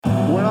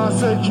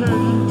say, can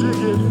you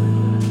dig it?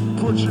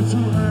 Put your two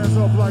hands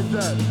up like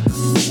that.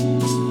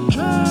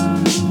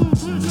 Can you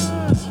dig it?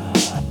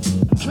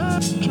 Can.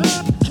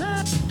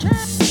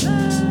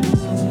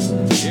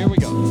 Here we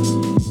go.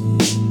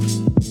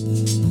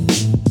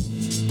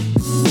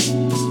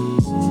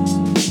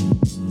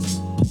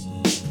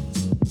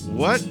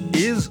 What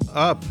is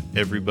up,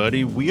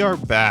 everybody? We are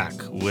back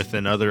with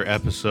another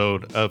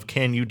episode of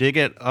Can You Dig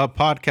It? A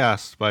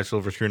podcast by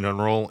Silver Screen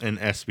Unroll and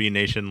SB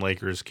Nation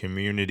Lakers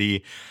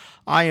community.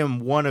 I am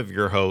one of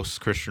your hosts,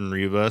 Christian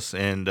Rivas,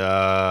 and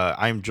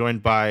I'm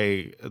joined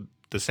by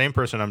the same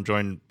person I'm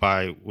joined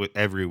by with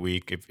every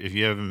week. If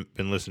you haven't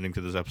been listening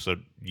to this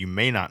episode, you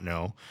may not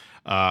know,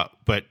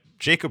 but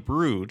Jacob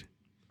Rude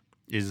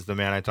is the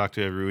man I talk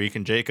to every week.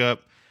 And Jacob,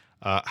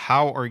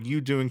 how are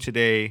you doing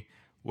today?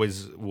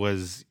 Is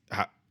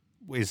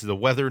the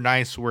weather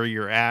nice where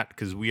you're at?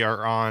 Because we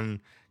are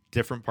on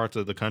different parts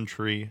of the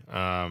country.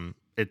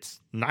 It's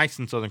nice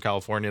in Southern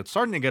California. It's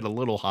starting to get a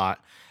little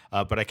hot,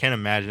 but I can't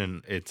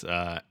imagine it's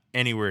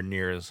anywhere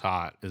near as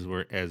hot as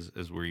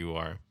where you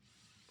are.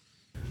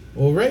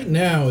 Well, right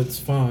now it's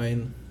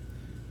fine.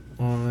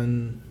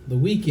 On the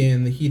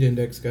weekend, the heat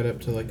index got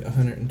up to like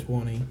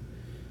 120.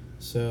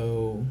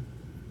 So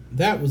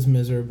that was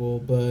miserable,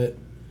 but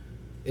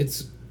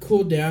it's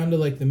cooled down to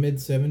like the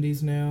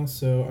mid-70s now,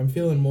 so I'm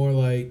feeling more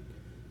like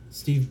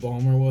Steve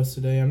Ballmer was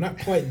today. I'm not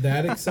quite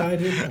that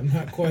excited. I'm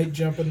not quite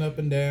jumping up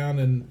and down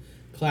and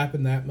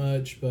clapping that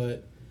much,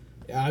 but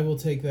I will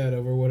take that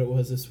over what it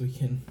was this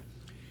weekend.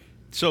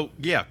 So,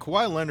 yeah,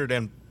 Kawhi Leonard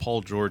and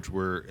Paul George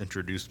were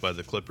introduced by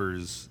the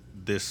Clippers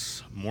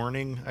this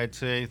morning, I'd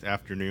say,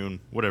 afternoon,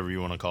 whatever you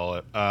want to call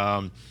it.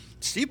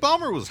 Steve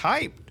Ballmer was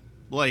hyped.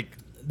 Like,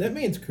 that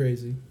man's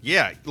crazy.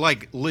 Yeah,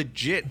 like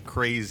legit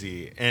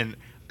crazy. And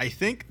I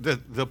think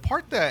the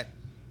part that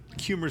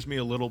humors me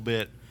a little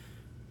bit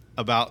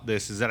about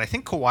this is that I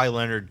think Kawhi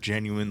Leonard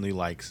genuinely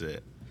likes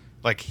it.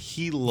 Like,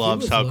 he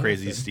loves how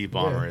crazy Steve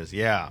Ballmer is.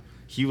 Yeah.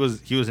 He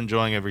was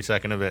enjoying every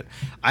second of it.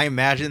 I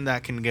imagine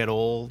that can get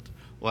old,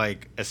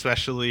 like,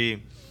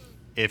 especially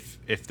if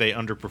they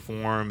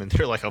underperform and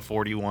they're like a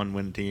 41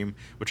 win team,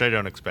 which I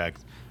don't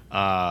expect.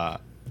 And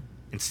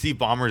Steve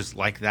Ballmer's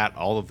like that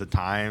all of the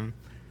time.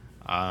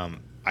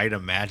 I'd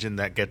imagine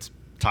that gets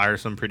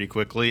tiresome pretty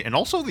quickly. And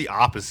also the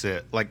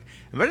opposite. Like,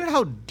 imagine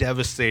how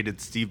devastated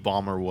Steve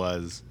Ballmer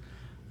was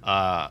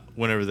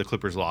whenever the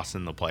Clippers lost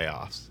in the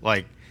playoffs.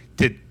 Like,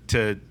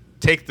 to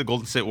take the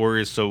Golden State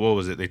Warriors, so what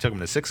was it? They took them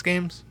to 6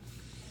 games?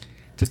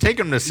 To take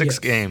them to 6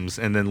 games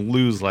and then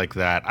lose like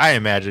that, I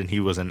imagine he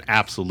was an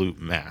absolute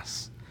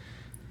mess.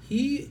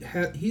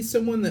 He's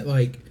someone that,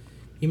 like,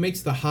 he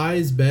makes the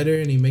highs better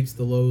and he makes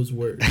the lows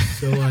worse.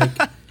 So, like,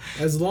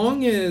 as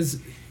long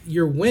as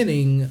you're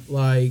winning,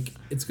 like,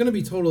 it's going to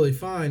be totally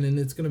fine and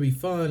it's going to be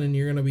fun and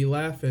you're going to be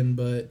laughing,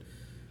 but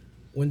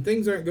when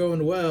things aren't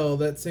going well,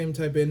 that same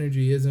type of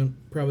energy isn't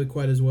probably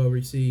quite as well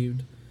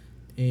received.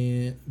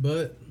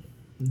 But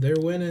they're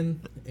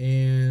winning,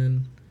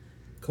 and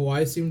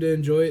Kawhi seemed to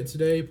enjoy it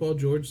today. Paul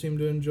George seemed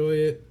to enjoy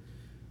it.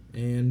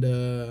 And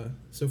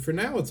so for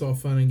now, it's all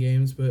fun and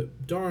games.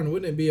 But darn,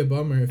 wouldn't it be a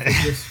bummer if it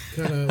just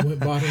kind of went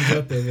bottoms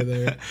up over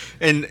there?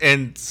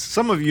 And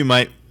some of you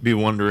might be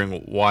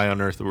wondering why on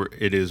earth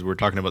we're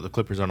talking about the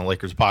Clippers on a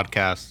Lakers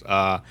podcast.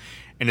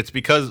 And it's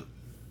because,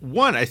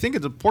 one, I think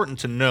it's important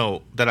to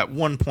know that at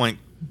one point,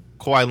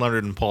 Kawhi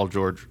Leonard and Paul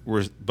George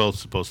were both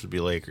supposed to be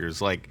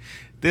Lakers. Like,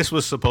 this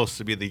was supposed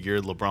to be the year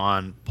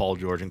LeBron, Paul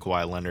George, and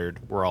Kawhi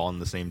Leonard were all on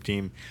the same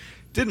team.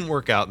 Didn't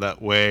work out that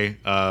way.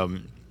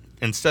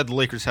 Instead, the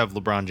Lakers have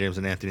LeBron James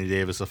and Anthony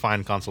Davis, a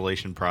fine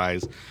consolation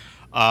prize.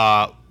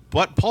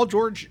 But Paul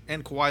George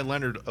and Kawhi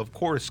Leonard, of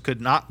course, could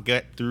not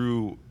get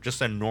through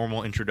just a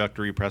normal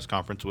introductory press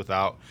conference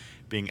without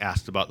being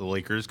asked about the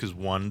Lakers because,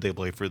 one, they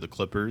play for the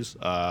Clippers,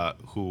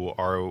 who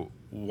are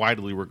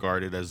widely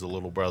regarded as the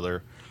little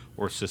brother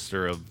or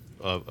sister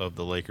of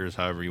the Lakers,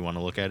 however you want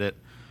to look at it.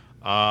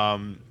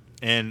 And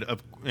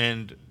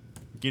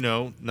you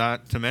know,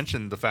 not to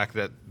mention the fact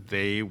that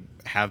they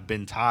have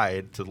been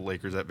tied to the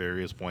Lakers at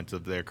various points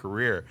of their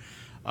career.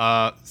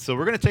 So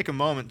we're going to take a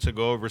moment to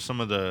go over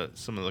some of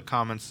the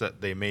comments that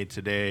they made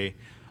today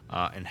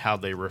and how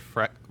they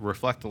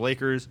reflect the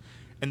Lakers.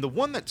 And the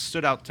one that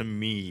stood out to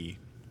me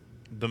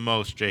the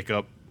most,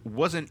 Jacob,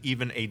 wasn't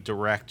even a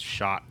direct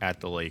shot at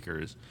the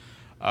Lakers.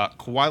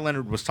 Kawhi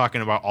Leonard was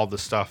talking about all the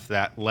stuff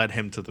that led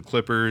him to the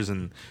Clippers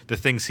and the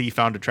things he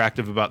found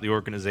attractive about the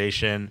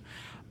organization.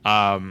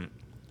 And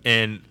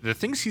the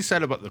things he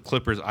said about the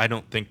Clippers, I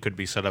don't think could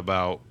be said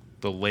about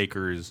the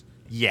Lakers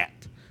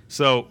yet.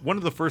 So one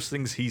of the first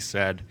things he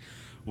said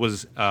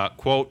was,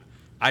 quote,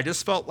 "I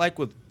just felt like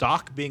with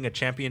Doc being a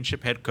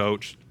championship head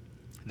coach,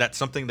 that's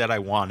something that I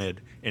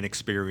wanted, an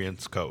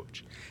experienced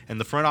coach. And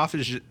the front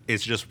office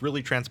is just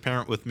really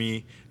transparent with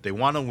me. They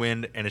want to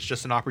win, and it's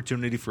just an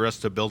opportunity for us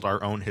to build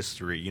our own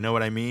history. You know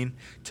what I mean?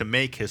 To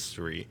make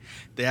history.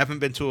 They haven't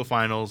been to a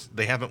finals.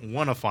 They haven't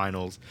won a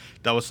finals.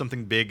 That was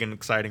something big and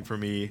exciting for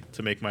me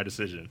to make my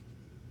decision."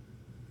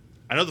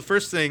 I know the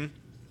first thing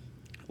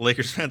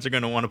Lakers fans are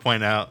going to want to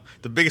point out,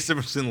 the biggest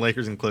difference in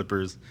Lakers and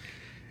Clippers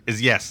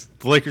is, yes,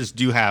 the Lakers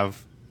do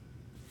have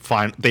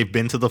they've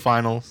been to the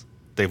finals.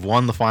 They've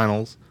won the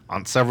finals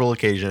on several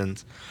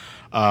occasions.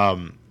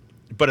 But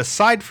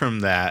aside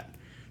from that,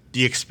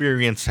 the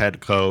experienced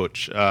head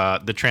coach,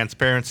 the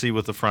transparency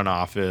with the front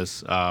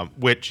office,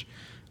 which,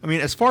 I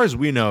mean, as far as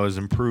we know, has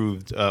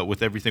improved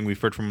with everything we've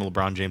heard from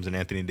LeBron James and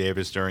Anthony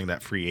Davis during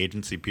that free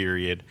agency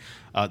period,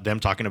 them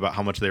talking about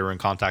how much they were in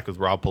contact with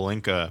Rob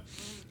Pelinka.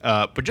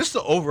 But just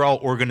the overall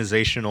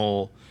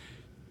organizational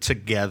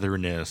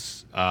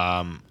togetherness,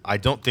 I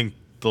don't think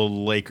the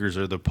Lakers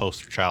are the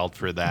poster child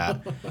for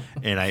that.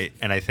 and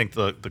I think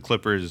the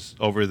Clippers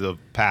over the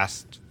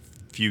past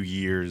few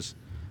years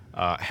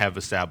have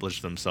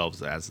established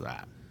themselves as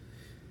that.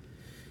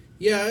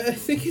 Yeah, I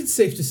think it's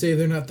safe to say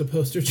they're not the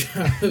poster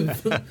child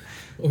of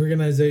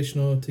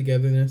organizational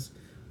togetherness.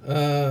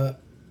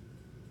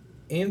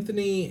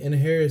 Anthony and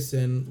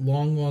Harrison,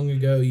 long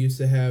ago, used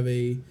to have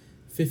a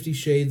 50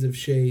 Shades of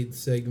Shade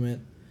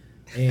segment.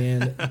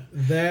 And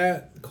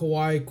that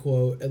Kawhi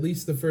quote, at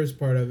least the first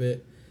part of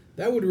it,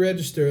 that would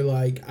register,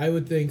 like, I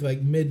would think,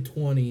 like,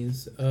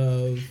 mid-20s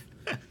of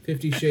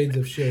 50 Shades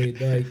of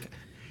Shade. Like,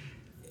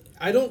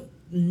 I don't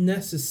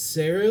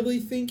necessarily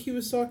think he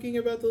was talking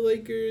about the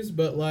Lakers,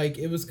 but, like,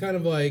 it was kind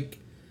of, like,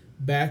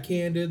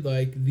 backhanded.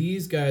 Like,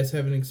 these guys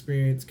have an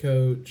experienced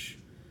coach,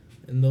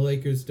 and the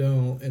Lakers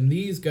don't. And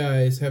these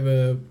guys have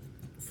a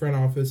front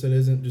office that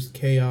isn't just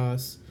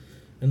chaos,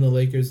 and the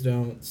Lakers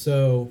don't.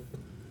 So,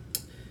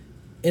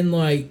 in,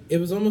 like, it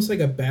was almost like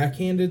a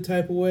backhanded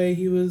type of way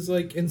he was,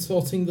 like,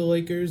 insulting the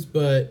Lakers,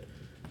 but,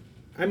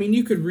 I mean,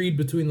 you could read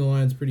between the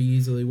lines pretty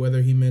easily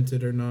whether he meant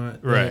it or not.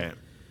 Right.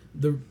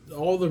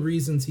 All the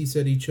reasons he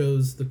said he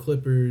chose the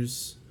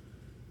Clippers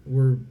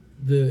were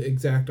the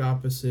exact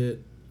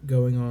opposite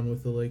going on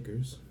with the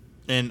Lakers.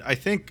 And I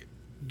think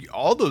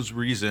all those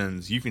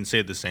reasons, you can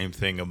say the same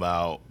thing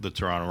about the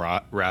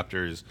Toronto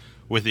Raptors,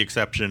 with the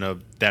exception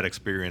of that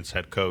experienced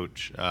head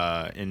coach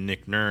in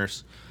Nick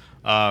Nurse.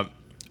 I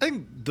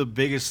think the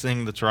biggest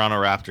thing the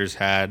Toronto Raptors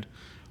had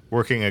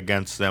working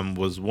against them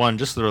was, one,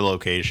 just their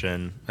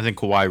location. I think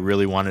Kawhi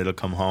really wanted to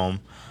come home,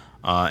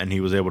 and he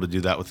was able to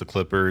do that with the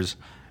Clippers.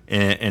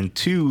 And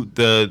two,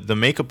 the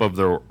makeup of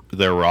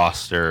their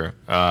roster.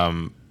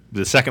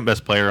 The second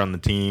best player on the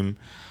team,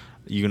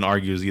 you can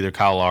argue, is either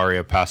Kyle Lowry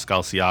or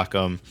Pascal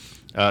Siakam.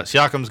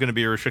 Siakam's going to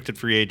be a restricted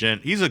free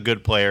agent. He's a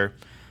good player,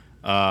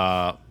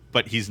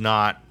 but he's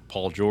not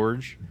Paul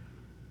George.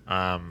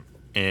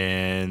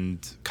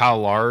 And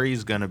Kyle Lowry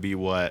is going to be,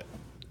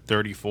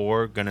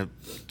 34, going to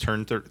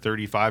turn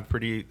 35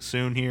 pretty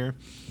soon here.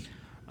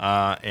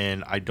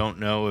 And I don't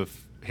know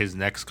if his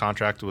next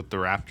contract with the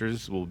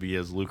Raptors will be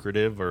as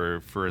lucrative or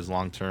for as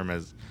long-term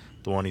as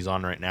the one he's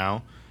on right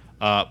now.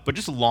 But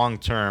just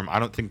long-term, I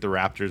don't think the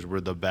Raptors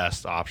were the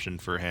best option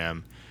for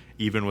him,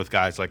 even with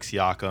guys like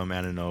Siakam,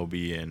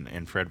 Anunoby,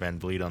 and Fred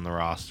VanVleet on the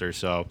roster.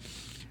 So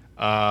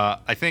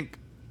I think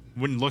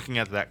when looking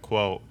at that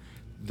quote,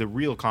 the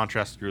real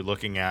contrast you're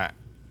looking at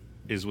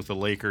is with the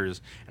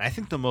Lakers. And I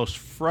think the most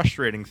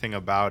frustrating thing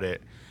about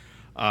it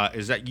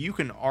is that you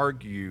can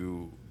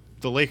argue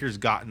the Lakers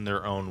got in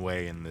their own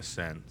way in this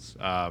sense.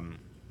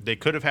 They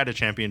could have had a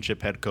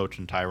championship head coach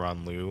in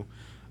Tyronn Lue,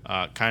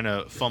 kind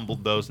of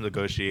fumbled those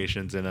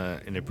negotiations in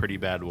a pretty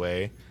bad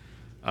way.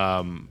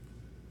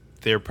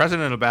 Their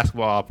president of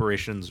basketball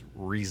operations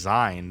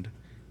resigned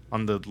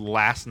on the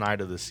last night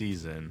of the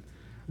season.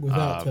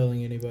 Without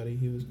telling anybody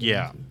he was going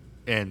to.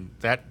 And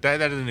that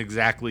doesn't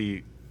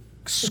exactly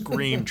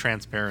scream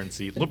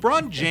transparency.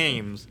 LeBron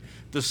James,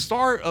 the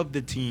star of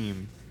the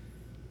team,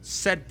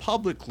 said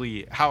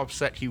publicly how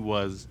upset he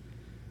was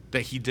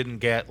that he didn't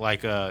get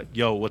like a,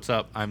 yo, what's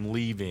up, I'm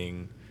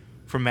leaving,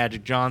 from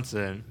Magic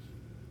Johnson.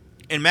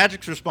 And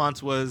Magic's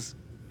response was,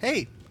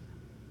 hey,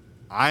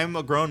 I'm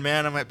a grown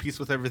man. I'm at peace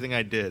with everything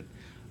I did.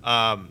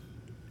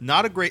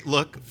 Not a great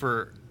look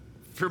for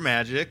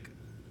Magic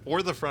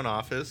or the front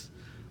office.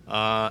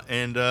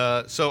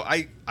 So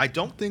I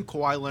don't think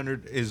Kawhi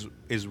Leonard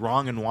is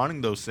wrong in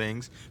wanting those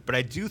things, but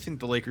I do think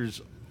the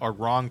Lakers are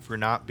wrong for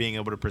not being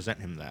able to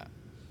present him that.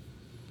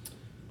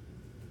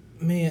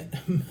 Man,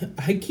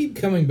 I keep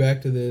coming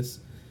back to this.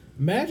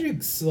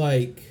 Magic's,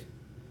 like,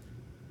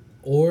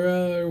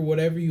 aura or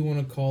whatever you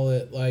want to call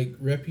it, like,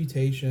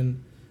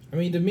 reputation. I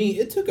mean, to me,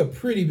 it took a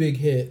pretty big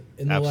hit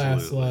in the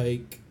last,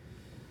 like,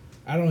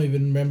 I don't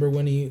even remember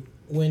when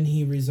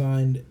he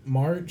resigned.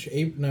 March?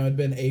 April? No, it'd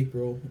been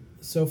April.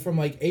 So from,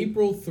 like,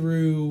 April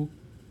through,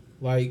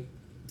 like,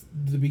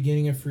 the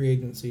beginning of free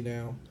agency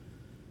now,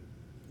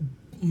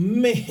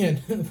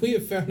 man, we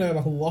have found out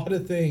a lot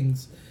of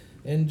things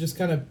and just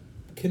kind of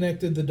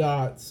connected the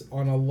dots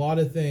on a lot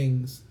of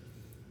things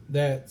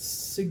that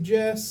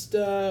suggest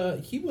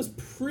he was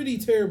pretty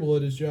terrible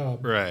at his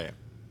job. Right.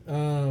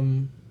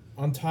 On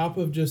top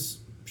of just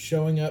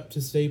showing up to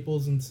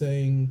Staples and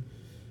saying,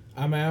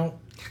 I'm out.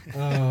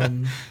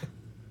 The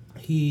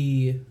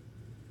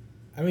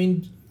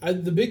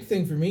big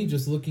thing for me,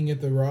 just looking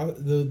at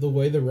the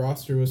way the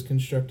roster was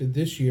constructed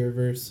this year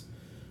versus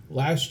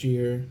last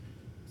year,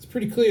 it's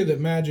pretty clear that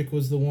Magic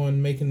was the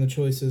one making the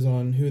choices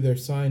on who they're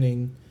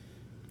signing,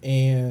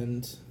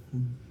 and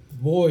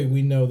boy,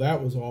 we know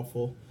that was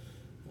awful.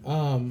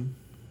 And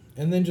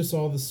then just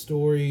all the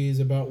stories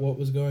about what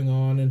was going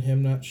on and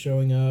him not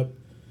showing up,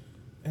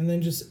 and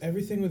then just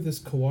everything with this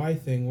Kawhi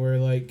thing where,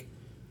 like,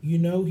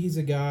 he's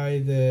a guy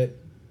that,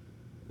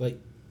 like,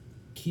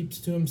 keeps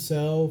to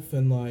himself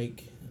and,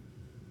 like,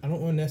 I don't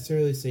want to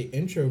necessarily say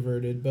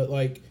introverted, but,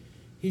 like,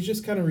 he's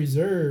just kind of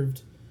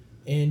reserved,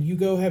 and you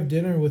go have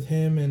dinner with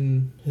him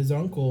and his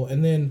uncle,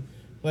 and then,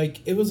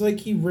 like, it was like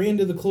he ran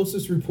to the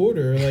closest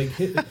reporter, like,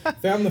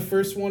 found the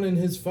first one in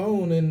his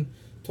phone and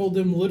told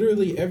them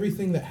literally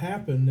everything that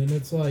happened, and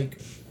it's like,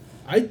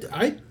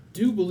 I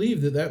do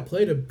believe that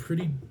played a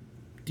pretty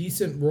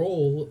decent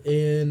role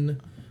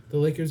in the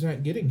Lakers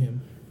not getting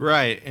him.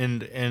 Right,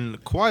 and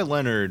Kawhi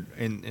Leonard,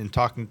 in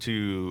talking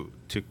to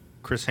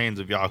Chris Haynes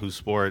of Yahoo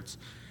Sports,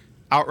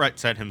 outright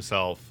said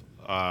himself,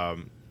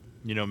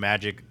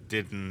 Magic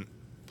didn't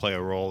play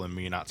a role in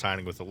me not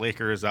signing with the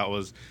Lakers. That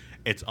was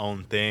its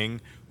own thing,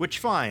 which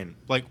fine.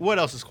 Like, what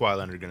else is Kawhi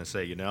Leonard going to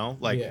say,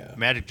 Like, yeah.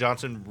 Magic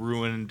Johnson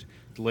ruined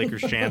the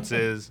Lakers'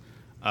 chances.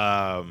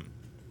 The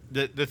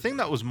thing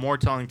that was more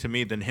telling to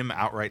me than him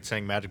outright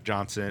saying Magic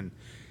Johnson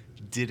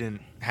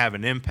didn't have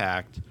an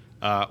impact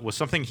was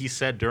something he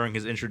said during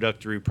his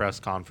introductory press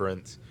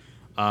conference.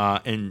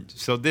 And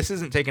so this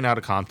isn't taken out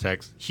of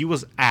context. He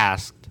was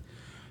asked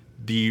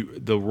the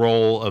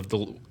role of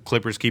the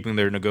Clippers keeping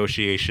their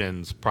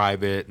negotiations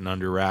private and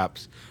under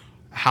wraps,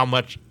 how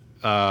much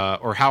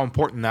or how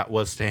important that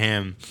was to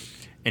him.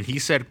 And he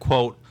said,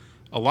 quote,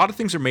 "A lot of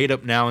things are made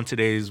up now in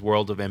today's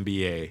world of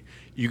NBA.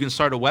 You can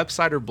start a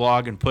website or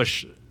blog and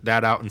push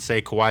that out and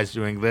say Kawhi's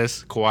doing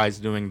this, Kawhi's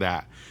doing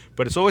that.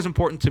 But it's always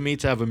important to me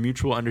to have a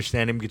mutual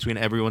understanding between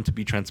everyone to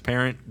be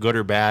transparent, good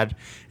or bad,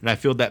 and I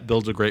feel that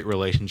builds a great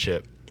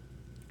relationship.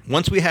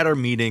 Once we had our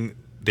meeting,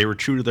 they were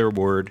true to their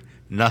word.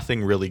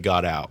 Nothing really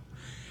got out."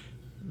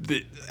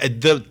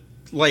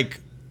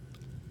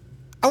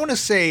 I want to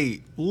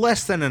say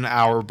less than an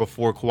hour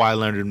before Kawhi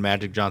Leonard and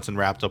Magic Johnson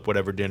wrapped up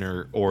whatever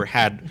dinner or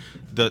had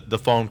the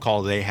phone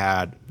call they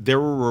had, there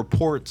were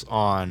reports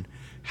on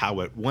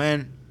how it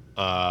went.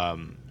 I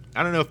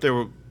don't know if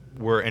there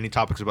were any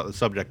topics about the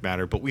subject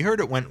matter, but we heard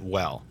it went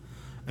well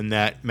and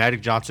that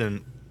Magic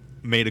Johnson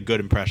made a good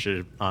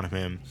impression on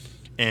him.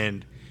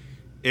 And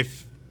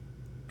if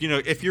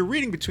you're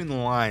reading between the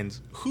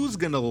lines, who's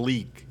going to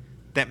leak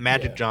that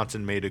Magic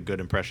Johnson made a good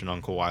impression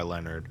on Kawhi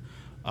Leonard?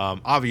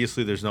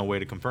 Obviously, there's no way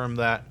to confirm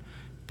that,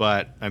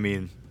 but I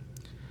mean,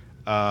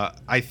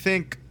 I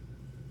think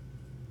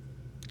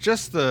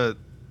just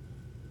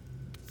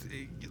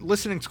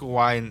listening to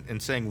Kawhi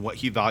and saying what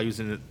he values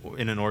in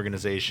an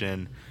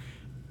organization,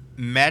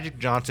 Magic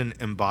Johnson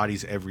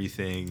embodies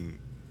everything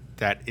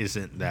that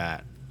isn't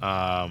that.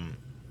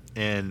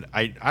 And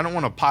I don't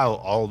want to pile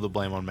all of the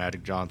blame on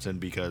Magic Johnson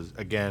because,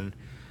 again,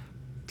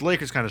 the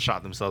Lakers kind of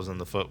shot themselves in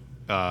the foot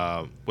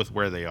with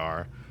where they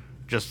are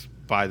just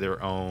by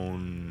their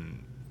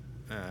own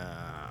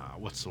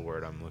what's the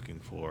word I'm looking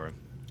for?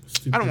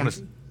 Stupidity? I don't want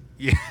to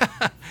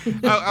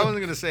I wasn't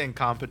going to say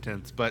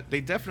incompetence, but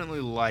they definitely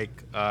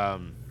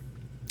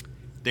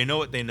they know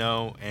what they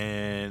know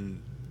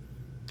and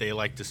they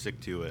like to stick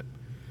to it.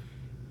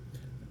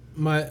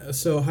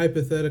 So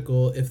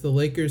hypothetical, if the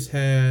Lakers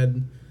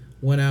had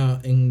went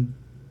out and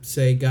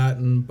say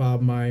gotten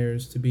Bob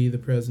Myers to be the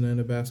president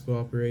of basketball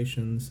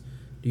operations,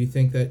 do you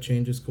think that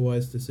changes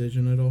Kawhi's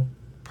decision at all?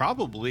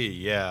 Probably,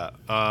 yeah.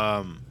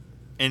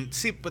 And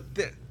see, but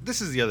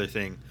this is the other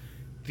thing.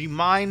 The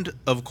mind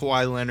of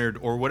Kawhi Leonard,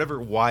 or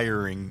whatever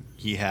wiring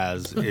he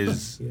has,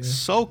 is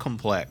so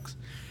complex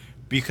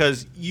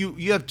because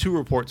you have two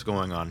reports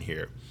going on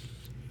here.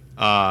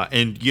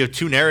 And you have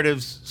two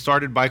narratives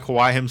started by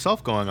Kawhi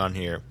himself going on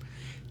here.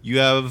 You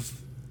have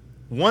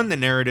one, the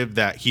narrative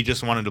that he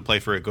just wanted to play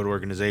for a good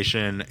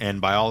organization, and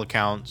by all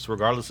accounts,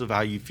 regardless of how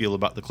you feel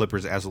about the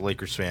Clippers as a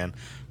Lakers fan,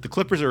 the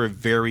Clippers are a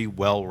very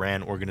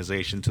well-ran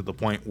organization to the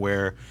point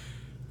where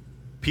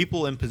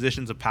people in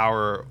positions of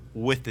power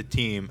with the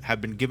team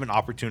have been given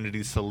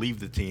opportunities to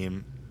leave the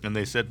team, and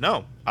they said,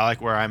 no, I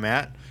like where I'm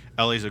at.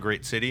 LA's a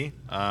great city,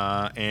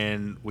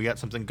 and we got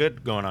something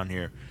good going on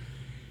here.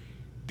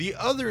 The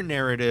other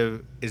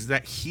narrative is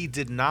that he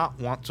did not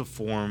want to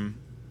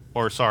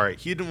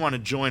he didn't want to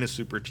join a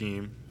super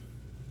team.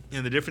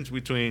 And the difference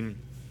between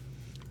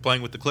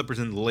playing with the Clippers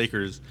and the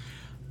Lakers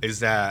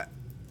is that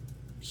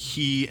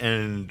he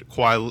and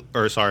Paul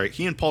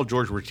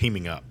George were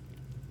teaming up.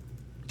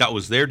 That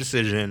was their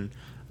decision.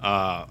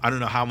 I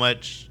don't know how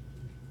much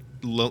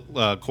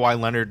Kawhi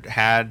Leonard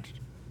had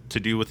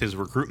to do with his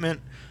recruitment.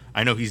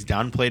 I know he's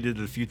downplayed it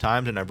a few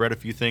times, and I've read a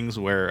few things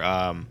where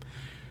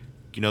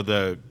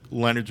the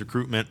Leonard's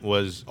recruitment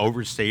was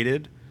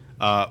overstated.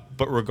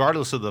 But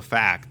regardless of the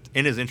fact,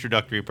 in his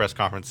introductory press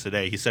conference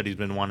today, he said he's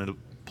been wanting to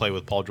play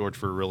with Paul George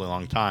for a really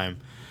long time.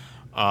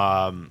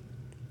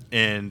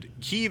 And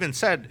he even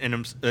said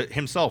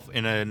himself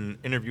in an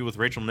interview with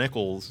Rachel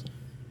Nichols,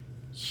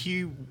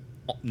 he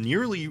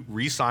nearly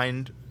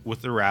re-signed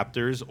with the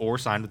Raptors or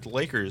signed with the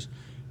Lakers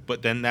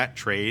But then that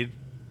trade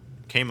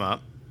came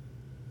up.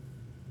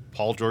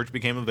 Paul George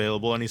became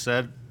available, and he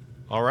said,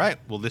 all right,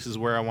 well, this is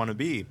where I want to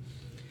be.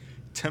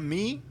 To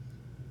me,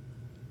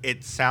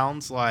 it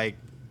sounds like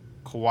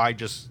Kawhi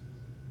just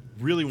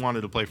really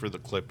wanted to play for the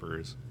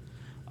Clippers.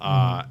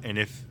 And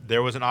if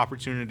there was an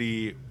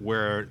opportunity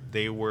where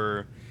they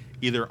were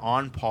either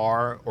on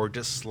par or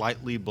just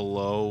slightly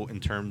below in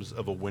terms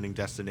of a winning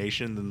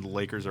destination than the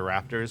Lakers or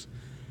Raptors,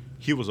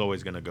 he was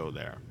always going to go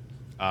there.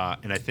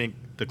 And I think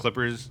the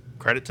Clippers,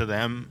 credit to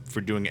them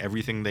for doing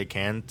everything they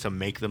can to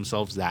make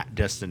themselves that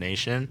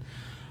destination.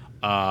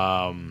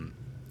 To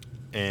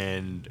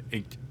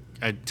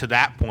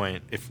that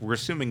point, if we're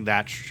assuming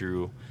that's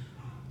true,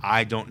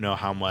 I don't know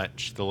how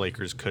much the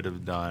Lakers could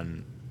have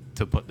done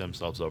to put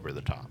themselves over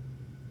the top.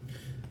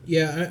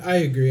 Yeah, I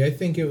agree. I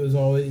think it was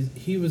always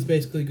he was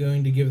basically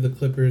going to give the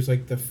Clippers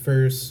like the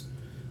first,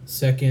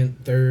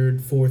 second,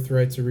 third, fourth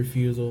rights of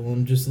refusal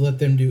and just let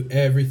them do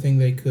everything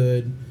they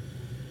could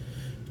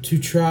to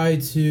try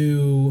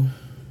to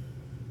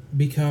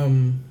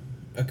become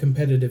a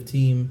competitive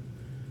team.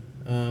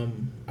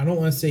 I don't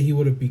want to say he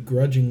would have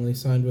begrudgingly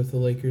signed with the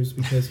Lakers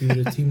because he would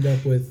have teamed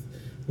up with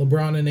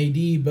LeBron and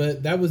AD,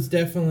 but that was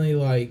definitely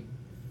like,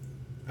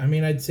 I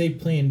mean, I'd say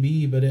plan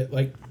B, but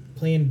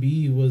plan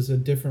B was a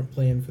different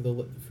plan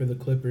for the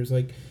Clippers.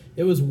 Like,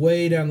 it was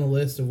way down the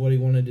list of what he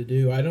wanted to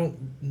do. I don't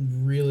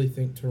really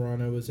think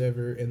Toronto was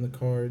ever in the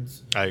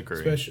cards. I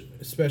agree.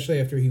 Especially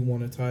after he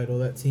won a title.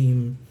 That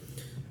team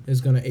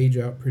is going to age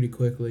out pretty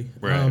quickly.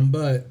 Right.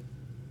 But,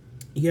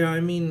 yeah,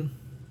 I mean,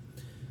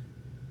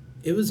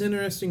 it was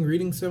interesting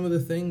reading some of the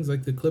things.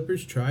 Like, the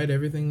Clippers tried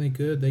everything they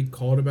could. They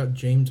called about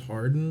James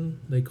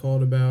Harden. They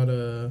called about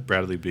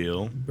Bradley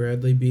Beal.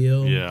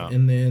 Yeah.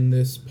 And then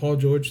this Paul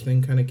George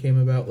thing kind of came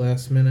about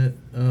last minute,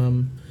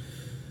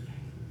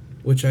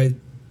 which I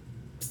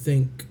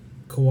think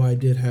Kawhi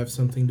did have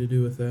something to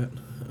do with that.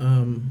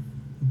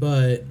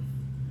 But,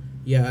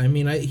 yeah, I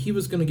mean, he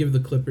was going to give the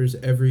Clippers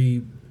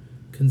every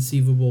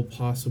conceivable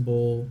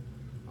possible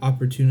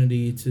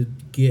opportunity to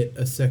get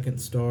a second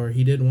star.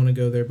 He didn't want to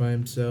go there by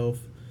himself,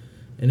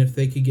 and if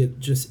they could get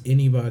just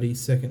anybody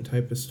second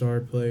type of star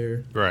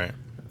player, right,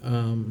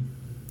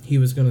 he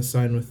was going to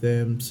sign with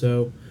them.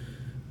 So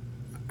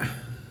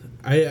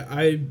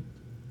I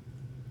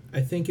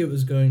think it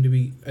was going to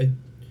be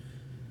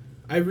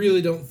I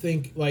really don't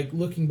think, like,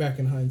 looking back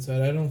in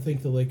hindsight, I don't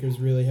think the Lakers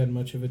really had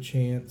much of a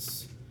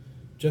chance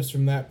just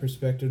from that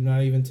perspective,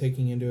 not even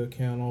taking into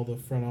account all the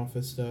front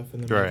office stuff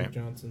and the Magic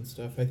Johnson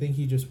stuff. I think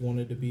he just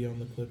wanted to be on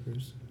the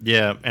Clippers.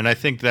 Yeah, and I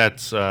think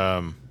that's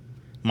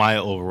my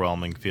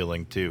overwhelming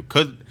feeling too.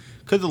 Could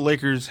the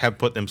Lakers have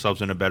put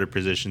themselves in a better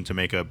position to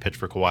make a pitch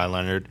for Kawhi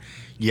Leonard?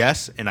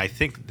 Yes, and I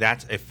think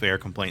that's a fair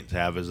complaint to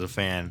have as a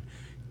fan.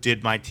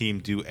 Did my team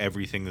do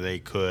everything they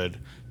could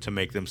to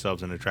make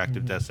themselves an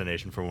attractive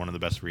destination for one of the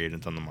best free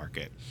agents on the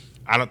market?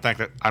 I don't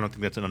think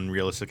that's an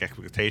unrealistic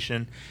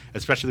expectation,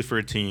 especially for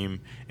a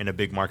team in a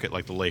big market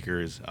like the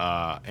Lakers,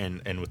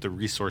 and with the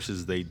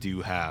resources they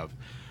do have.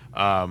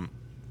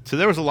 So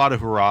there was a lot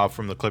of hurrah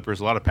from the Clippers,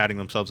 a lot of patting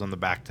themselves on the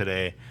back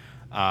today,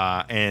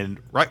 and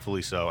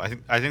rightfully so.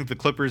 I think the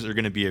Clippers are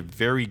going to be a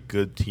very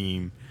good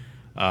team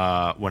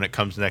when it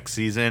comes next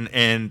season,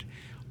 and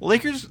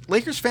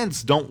Lakers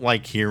fans don't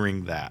like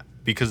hearing that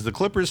because the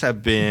Clippers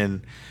have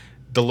been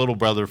the little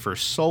brother for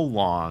so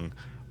long.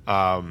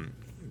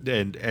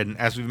 And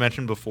as we've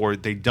mentioned before,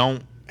 they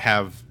don't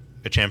have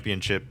a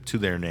championship to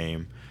their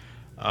name,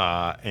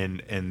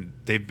 and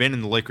they've been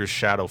in the Lakers'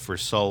 shadow for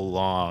so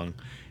long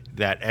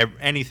that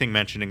anything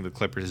mentioning the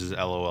Clippers is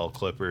LOL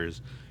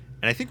Clippers.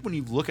 And I think when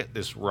you look at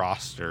this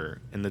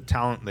roster and the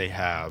talent they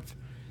have,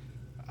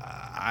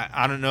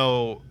 I don't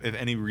know if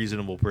any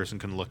reasonable person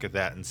can look at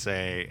that and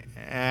say,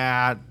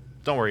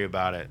 don't worry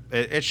about it.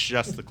 It's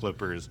just the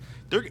Clippers.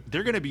 They're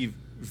going to be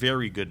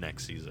very good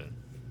next season.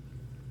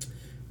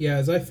 Yeah,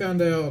 as I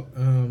found out,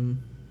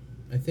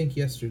 I think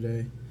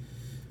yesterday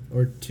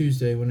or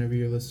Tuesday, whenever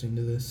you're listening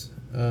to this,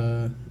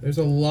 there's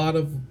a lot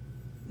of,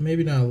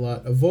 maybe not a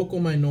lot, a vocal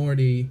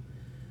minority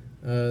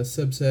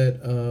subset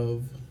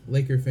of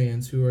Laker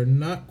fans who are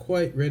not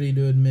quite ready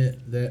to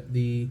admit that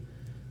the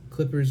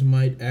Clippers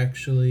might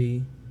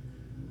actually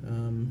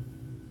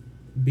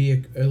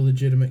be a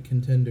legitimate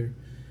contender.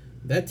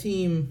 That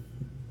team,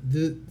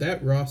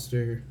 that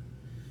roster,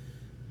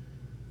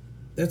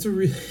 it's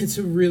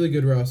a really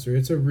good roster.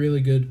 It's a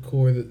really good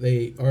core that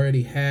they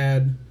already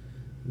had.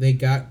 They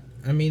got,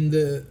 I mean,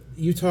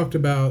 you talked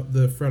about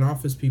the front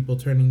office people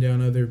turning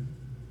down other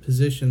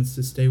positions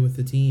to stay with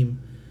the team.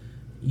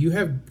 You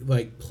have,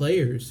 like,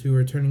 players who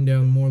are turning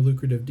down more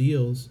lucrative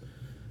deals.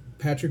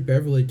 Patrick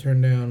Beverley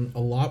turned down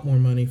a lot more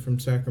money from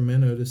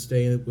Sacramento to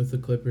stay with the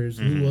Clippers.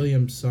 Mm-hmm. Lou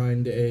Williams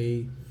signed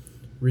a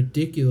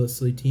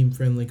ridiculously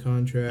team-friendly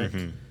contract.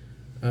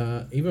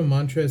 Mm-hmm. Even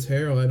Montrezl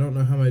Harrell, I don't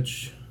know how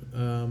much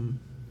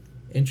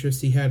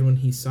interest he had when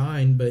he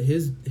signed, but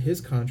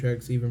his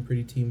contract's even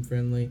pretty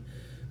team-friendly.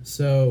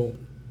 So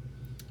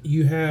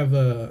you have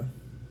those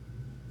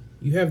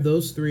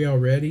three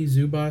already.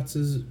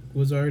 Zubats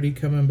was already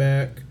coming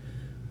back.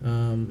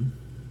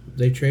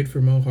 They trade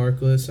for Mo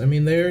Harkless. I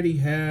mean, they already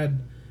had,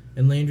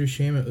 and Landry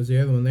Shamet was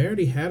the other one. They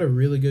already had a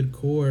really good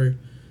core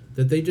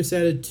that they just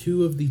added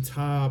two of the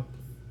top,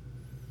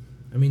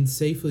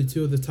 safely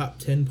two of the top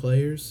 10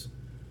 players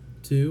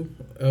to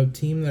a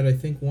team that I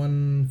think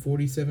won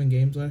 47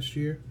 games last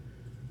year,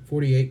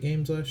 48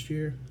 games last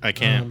year. I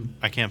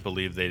can't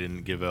believe they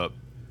didn't give up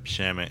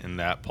Shamet in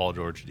that Paul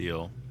George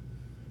deal.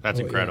 That's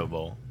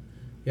incredible.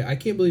 Yeah, I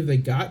can't believe they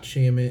got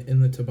Shamet in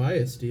the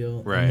Tobias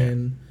deal, right? And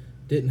then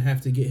didn't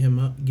have to give him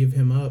up.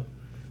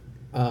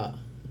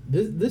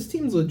 This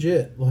team's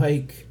legit.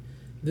 Like,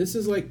 this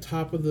is like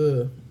top of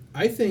the.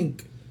 I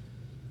think,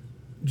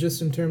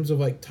 just in terms of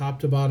like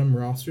top to bottom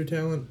roster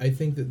talent, I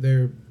think that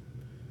they're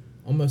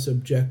almost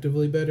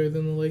objectively better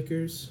than the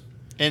Lakers.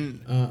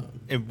 And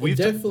we've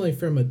definitely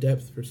from a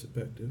depth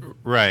perspective.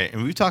 Right,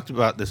 and we've talked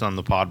about this on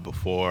the pod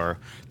before.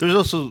 There's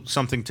also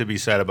something to be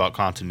said about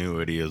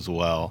continuity as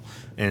well.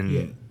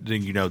 And,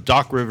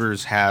 Doc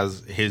Rivers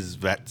has his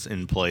vets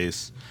in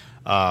place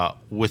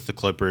with the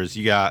Clippers.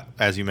 You got,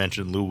 as you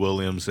mentioned, Lou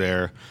Williams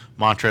there,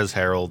 Montrezl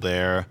Harrell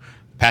there,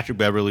 Patrick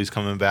Beverley's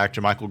coming back,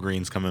 JaMychal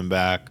Green's coming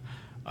back.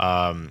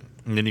 And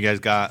then you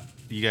got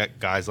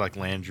guys like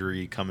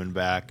Landry coming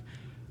back.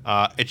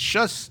 It's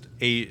just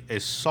a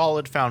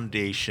solid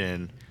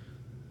foundation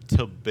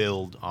to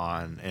build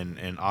on,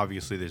 and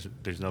obviously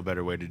there's no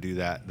better way to do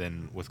that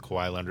than with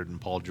Kawhi Leonard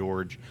and Paul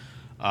George.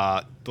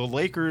 The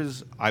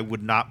Lakers, I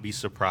would not be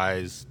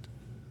surprised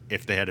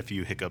if they had a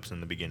few hiccups in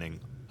the beginning,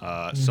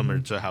 similar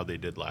to how they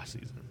did last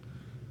season.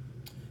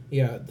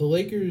 Yeah, the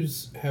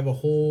Lakers have a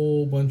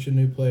whole bunch of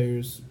new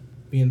players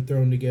being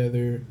thrown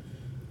together,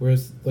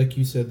 whereas, like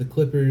you said, the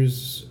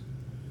Clippers,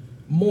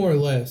 more or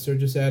less, are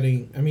just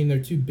adding. They're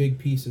two big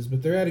pieces,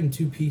 but they're adding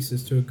two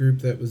pieces to a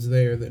group that was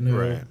there that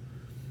know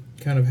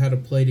kind of how to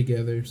play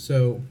together.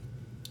 So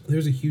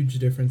there's a huge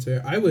difference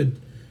there. I would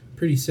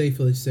pretty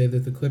safely say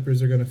that the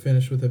Clippers are going to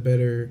finish with a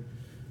better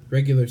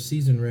regular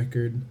season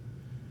record.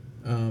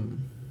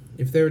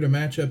 If they were to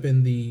match up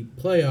in the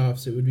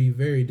playoffs, it would be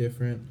very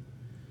different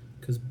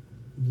because,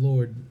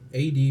 Lord,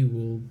 AD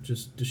will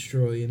just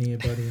destroy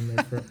anybody in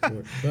their front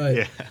court.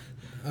 But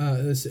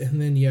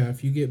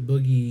if you get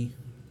Boogie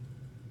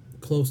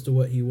close to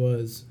what he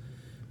was,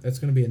 that's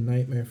going to be a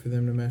nightmare for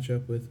them to match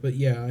up with. But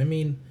yeah,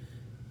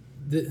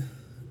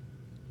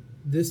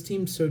 this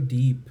team's so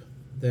deep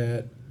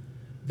that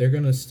they're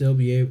going to still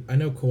be able. I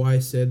know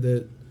Kawhi said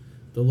that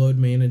the load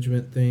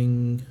management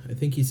thing, I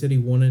think he said he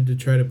wanted to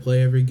try to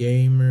play every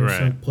game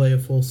or play a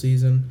full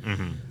season.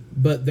 Mm-hmm.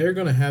 But they're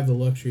going to have the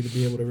luxury to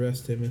be able to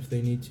rest him if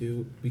they need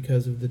to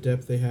because of the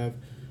depth they have.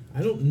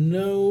 I don't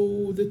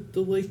know that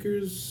the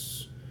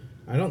Lakers.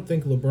 I don't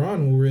think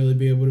LeBron will really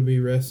be able to be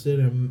rested.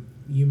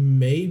 You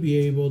may be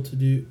able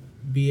to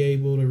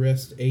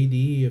rest AD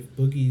if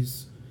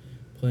Boogie's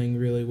playing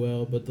really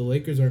well, but the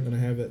Lakers aren't going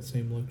to have that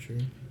same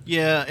luxury.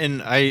 Yeah,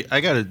 and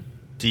I got a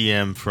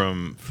DM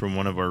from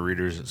one of our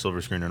readers at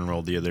Silver Screen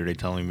Unrolled the other day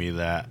telling me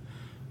that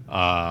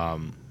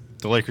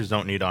the Lakers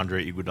don't need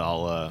Andre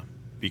Iguodala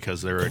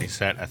because they're already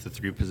set at the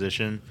 3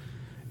 position.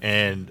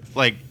 And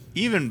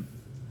even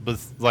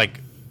with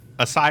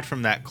aside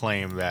from that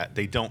claim that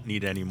they don't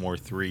need any more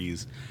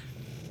threes,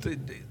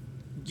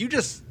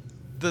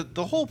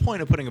 the whole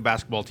point of putting a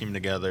basketball team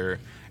together,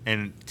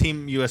 and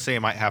Team USA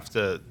might have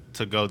to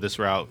go this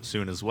route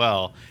soon as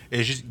well,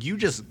 is you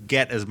just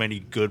get as many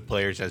good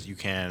players as you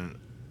can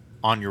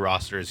on your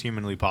roster as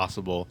humanly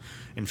possible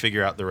and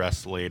figure out the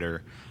rest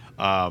later.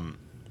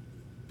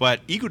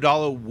 But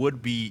Iguodala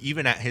would be,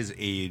 even at his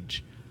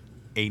age,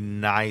 a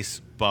nice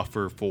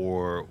buffer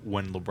for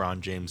when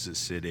LeBron James is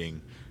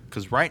sitting.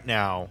 Because right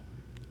now,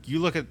 you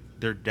look at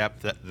their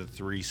depth at the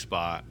 3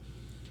 spot,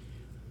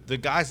 the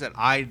guys that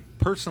I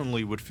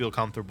personally would feel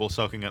comfortable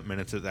soaking up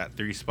minutes at that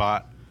 3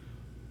 spot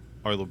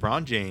are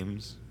LeBron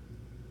James,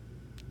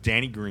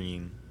 Danny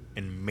Green,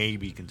 and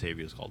maybe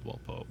Kentavious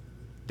Caldwell-Pope.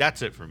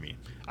 That's it for me.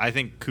 I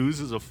think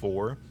Kuz is a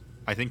 4.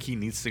 I think he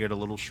needs to get a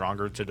little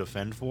stronger to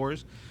defend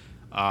 4s.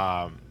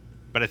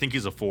 But I think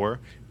he's a 4.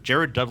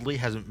 Jared Dudley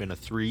hasn't been a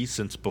 3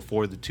 since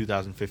before the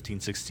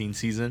 2015-16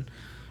 season.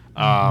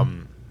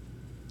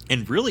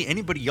 And really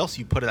anybody else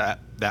you put at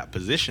that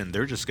position,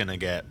 they're just going to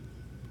get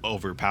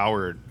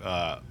overpowered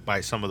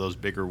by some of those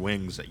bigger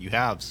wings that you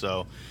have.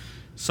 So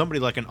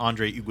somebody like an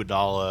Andre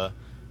Iguodala,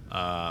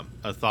 a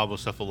Thabo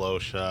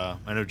Sefolosha.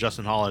 I know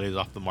Justin Holiday's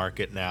off the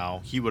market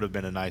now. He would have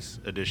been a nice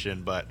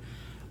addition, but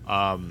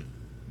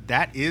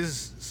that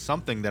is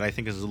something that I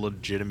think is a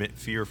legitimate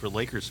fear for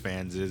Lakers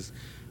fans is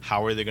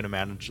how are they going to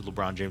manage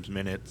LeBron James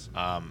minutes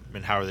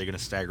and how are they going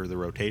to stagger the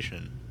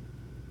rotation?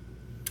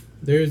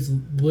 There's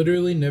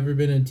literally never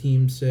been a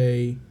team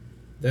say,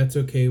 that's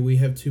okay, we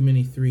have too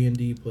many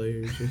 3-and-D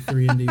players or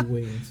 3-and-D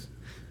wings.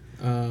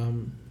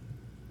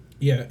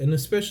 Yeah, and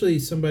especially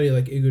somebody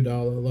like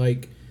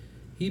Iguodala,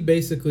 he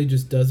basically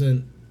just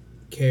doesn't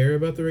care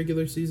about the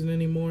regular season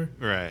anymore.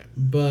 Right.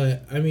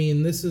 But,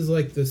 this is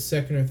the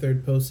second or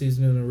third postseason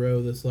in a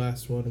row, this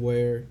last one,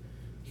 where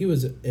he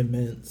was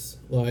immense.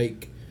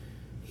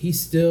 He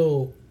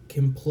still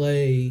can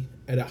play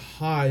at a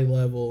high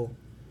level.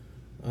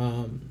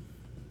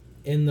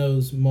 in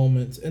those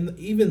moments. And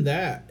even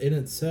that in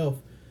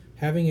itself,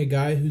 having a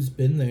guy who's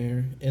been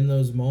there in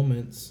those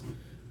moments,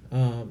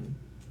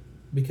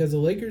 because the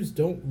Lakers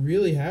don't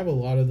really have a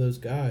lot of those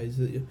guys,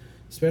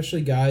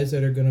 especially guys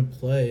that are going to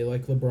play.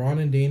 Like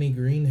LeBron and Danny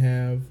Green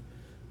have.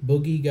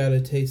 Boogie got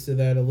a taste of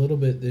that a little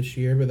bit this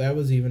year, but that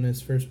was even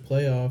his first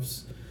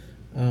playoffs.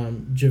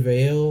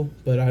 JaVale,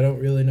 but I don't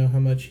really know how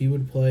much he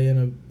would play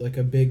in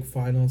a big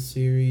final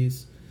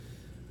series.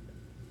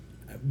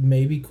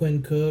 Maybe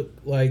Quinn Cook.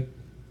 Like,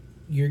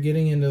 you're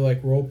getting into like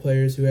role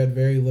players who had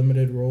very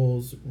limited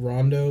roles.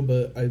 Rondo,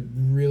 but I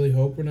really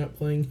hope we're not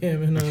playing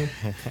him in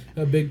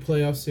a big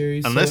playoff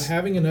series. Unless, so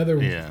having another,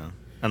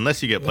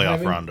 unless you get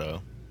playoff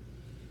Rondo.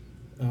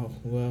 Oh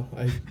well,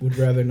 I would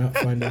rather not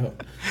find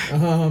out.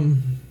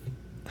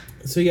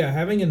 So yeah,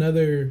 having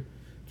another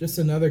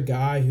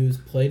guy who's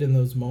played in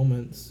those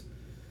moments,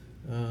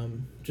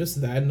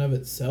 just that in of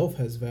itself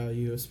has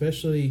value,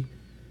 especially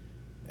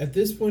at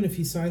this point. If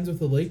he signs with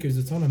the Lakers,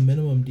 it's on a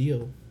minimum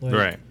deal. Like,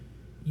 right.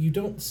 You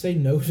don't say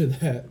no to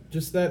that.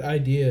 Just that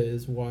idea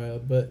is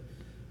wild. But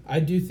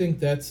I do think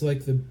that's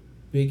like the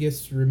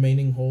biggest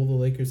remaining hole the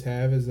Lakers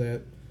have, is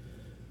that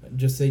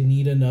just they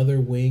need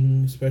another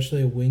wing,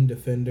 especially a wing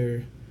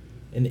defender.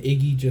 And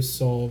Iggy just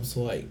solves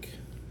like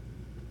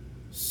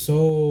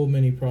so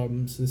many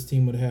problems this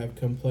team would have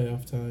come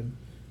playoff time.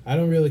 I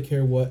don't really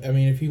care what. I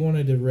mean, if he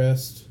wanted to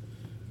rest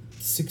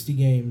 60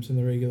 games in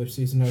the regular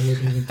season, I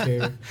wouldn't even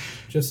care.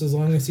 Just as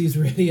long as he's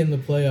ready in the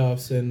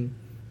playoffs. And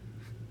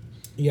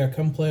yeah,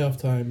 come playoff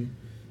time,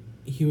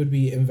 he would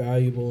be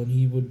invaluable, and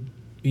he would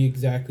be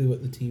exactly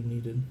what the team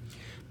needed.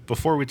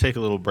 Before we take a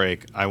little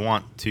break, I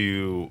want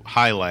to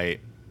highlight,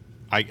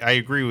 I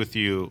agree with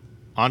you,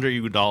 Andre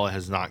Iguodala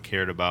has not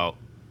cared about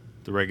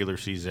the regular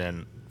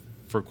season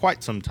for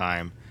quite some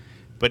time,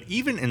 but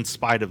even in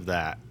spite of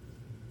that,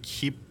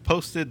 he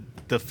posted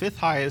the 5th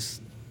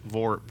highest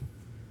VORP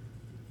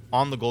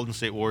on the Golden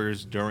State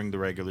Warriors during the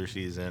regular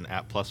season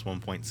at plus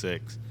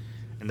 1.6,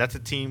 and that's a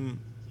team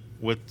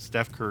with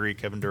Steph Curry,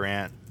 Kevin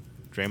Durant,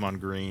 Draymond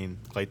Green,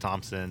 Klay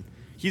Thompson.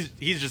 He's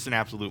just an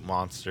absolute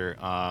monster.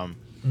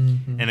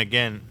 And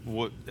again,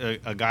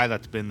 a guy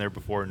that's been there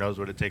before knows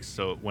what it takes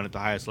to win at the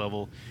highest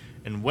level.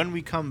 And when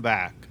we come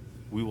back,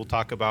 we will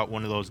talk about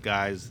one of those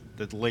guys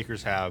that the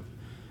Lakers have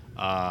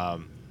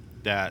that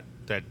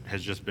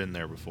has just been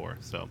there before.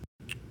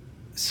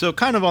 So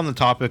kind of on the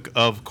topic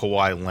of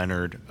Kawhi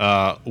Leonard,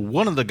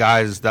 one of the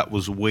guys that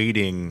was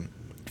waiting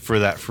for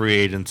that free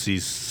agency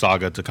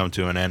saga to come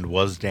to an end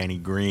was Danny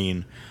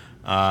Green.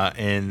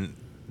 And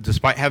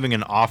despite having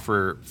an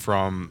offer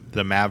from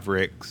the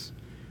Mavericks,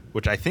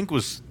 which I think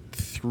was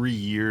 3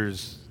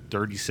 years,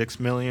 $36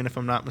 million, if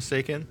I'm not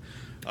mistaken.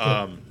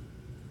 I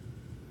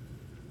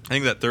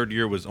think that third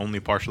year was only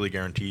partially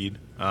guaranteed,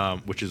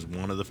 which is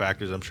one of the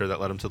factors I'm sure that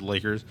led him to the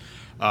Lakers.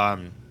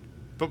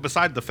 But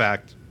beside the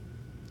fact,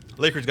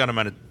 Lakers got him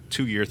at a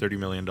 2-year, $30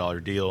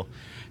 million deal.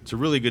 It's a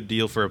really good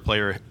deal for a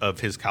player of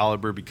his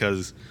caliber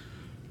because,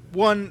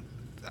 one,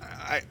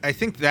 I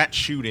think that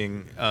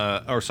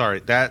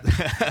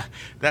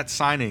that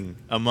signing,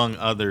 among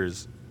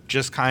others,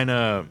 just kind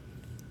of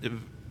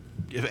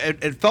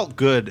it felt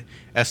good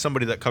as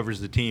somebody that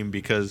covers the team,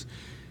 because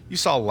you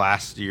saw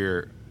last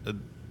year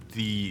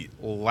the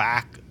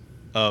lack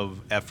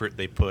of effort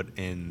they put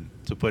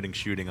into putting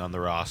shooting on the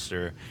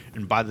roster,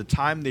 and by the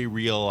time they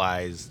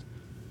realized,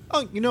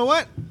 oh, you know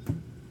what,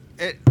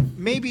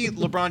 maybe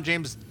LeBron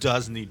James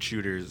does need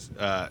shooters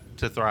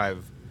to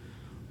thrive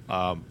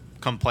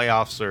come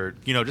playoffs, or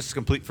just to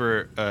compete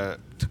for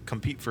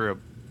a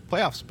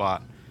playoff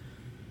spot.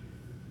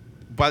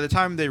 By the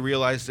time they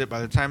realized it,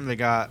 by the time they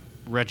got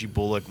Reggie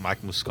Bullock,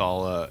 Mike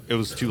Muscala, it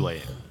was too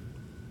late.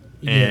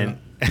 And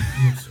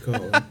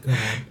Muscala, God.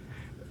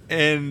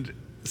 And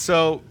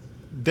so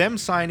them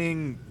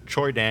signing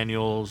Troy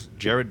Daniels,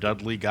 Jared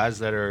Dudley, guys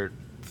that are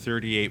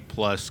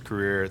 38-plus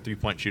career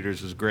three-point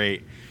shooters is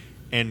great.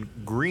 And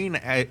Green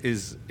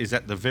is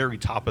at the very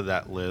top of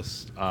that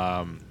list.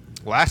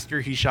 Last year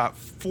he shot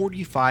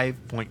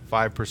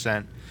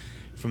 45.5%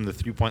 from the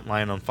three-point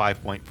line on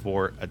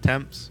 5.4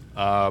 attempts.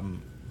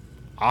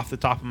 Off the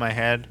top of my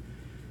head,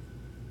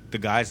 the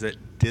guys that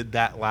did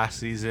that last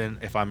season,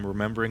 if I'm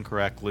remembering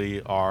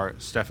correctly, are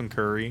Stephen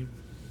Curry,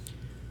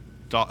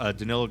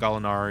 Danilo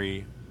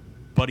Gallinari,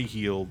 Buddy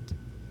Hield,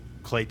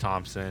 Klay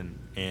Thompson,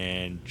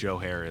 and Joe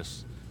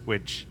Harris,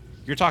 which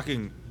you're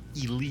talking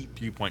elite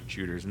three-point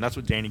shooters, and that's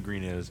what Danny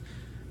Green is.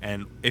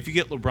 And if you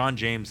get LeBron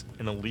James,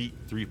 an elite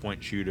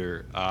three-point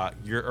shooter,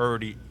 you're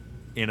already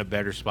in a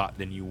better spot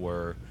than you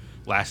were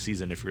last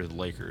season if you're the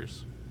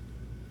Lakers.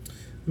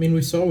 I mean,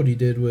 we saw what he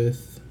did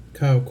with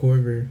Kyle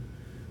Korver.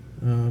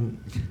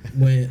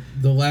 When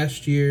the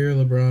last year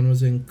LeBron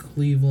was in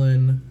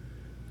Cleveland,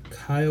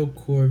 Kyle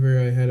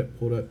Korver, I had it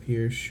pulled up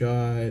here,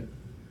 shot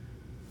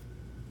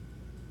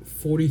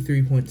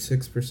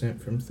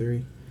 43.6% from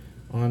three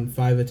on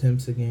 5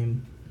 attempts a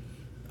game.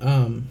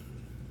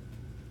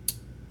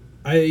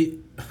 I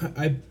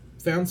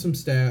found some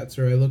stats,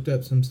 or I looked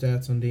up some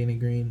stats on Danny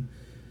Green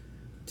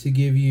to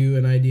give you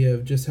an idea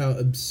of just how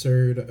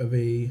absurd of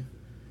a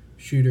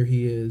shooter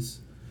he is.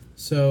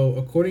 So,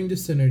 according to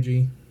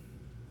Synergy,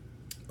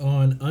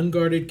 on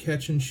unguarded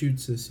catch and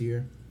shoots this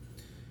year,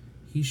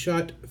 he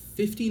shot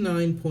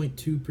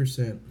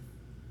 59.2%.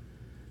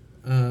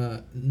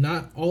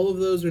 Not all of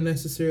those are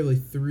necessarily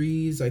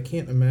threes. I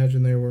can't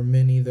imagine there were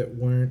many that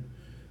weren't.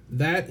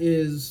 That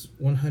is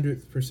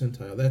 100th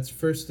percentile. That's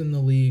first in the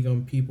league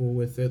on people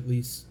with at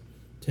least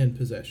 10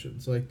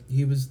 possessions. Like,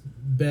 he was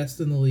best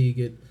in the league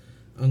at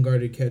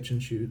unguarded catch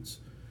and shoots.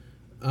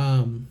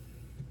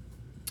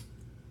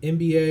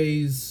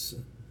 NBA's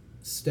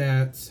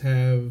stats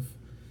have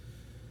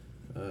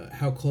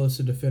how close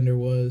a defender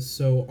was.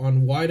 So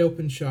on wide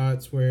open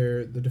shots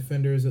where the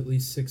defender is at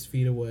least 6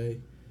 feet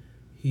away,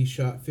 he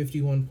shot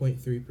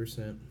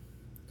 51.3%.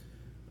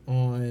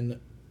 On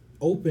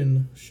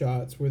open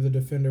shots where the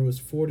defender was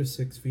 4 to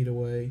 6 feet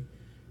away,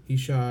 he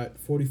shot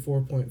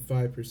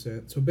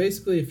 44.5%. So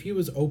basically, if he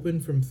was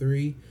open from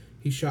 3,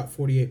 he shot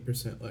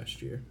 48%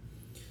 last year.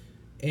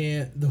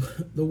 And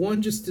the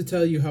one, just to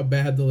tell you how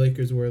bad the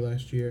Lakers were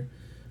last year,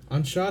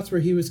 on shots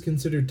where he was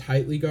considered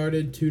tightly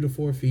guarded, 2 to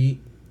 4 feet,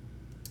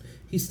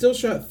 he still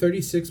shot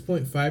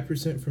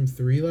 36.5% from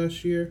 3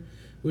 last year,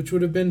 which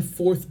would have been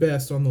 4th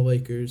best on the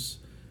Lakers.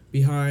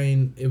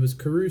 Behind, it was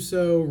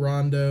Caruso,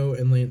 Rondo,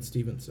 and Lance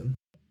Stevenson.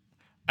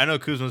 I know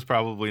Kuzma's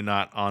probably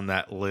not on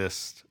that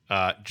list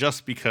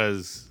just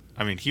because,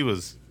 I mean, he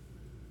was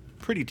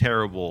pretty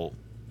terrible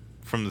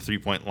from the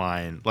three-point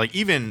line. Like,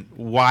 even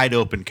wide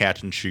open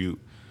catch and shoot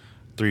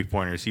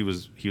three-pointers, he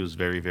was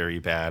very, very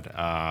bad.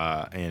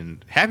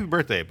 And happy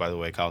birthday, by the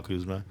way, Kyle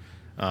Kuzma.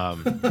 Hell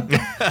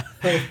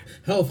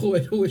of a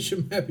way to wish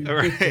him happy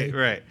birthday.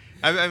 Right.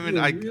 I mean,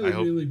 I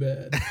hope really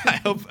bad.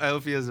 I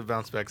hope he has a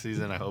bounce back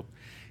season. I hope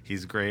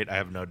he's great. I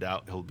have no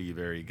doubt he'll be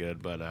very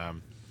good. But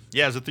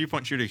yeah, as a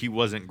 3-point shooter, he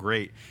wasn't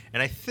great.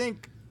 And I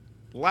think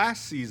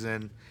last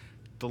season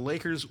the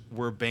Lakers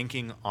were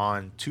banking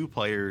on 2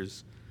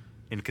 players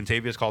in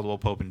Kentavious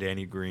Caldwell-Pope and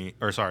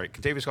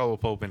Kentavious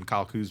Caldwell-Pope and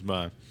Kyle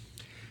Kuzma,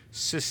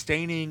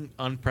 sustaining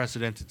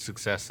unprecedented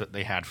success that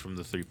they had from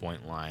the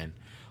 3-point line.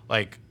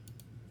 Like,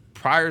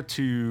 prior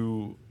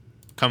to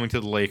coming to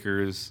the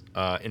Lakers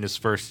in his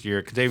first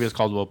year, Kentavious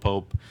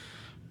Caldwell-Pope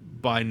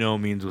by no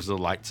means was a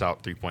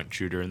lights-out 3-point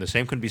shooter. And the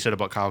same could be said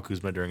about Kyle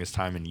Kuzma during his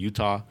time in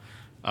Utah.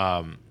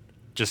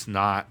 Just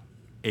not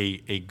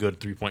a good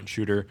 3-point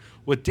shooter.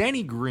 With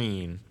Danny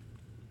Green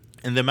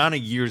and the amount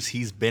of years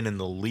he's been in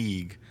the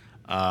league,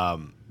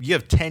 you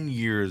have 10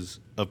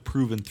 years of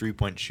proven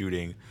 3-point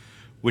shooting,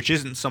 which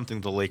isn't something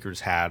the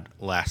Lakers had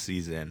last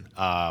season,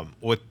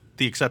 with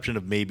the exception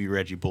of maybe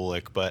Reggie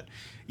Bullock. But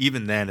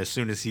even then, as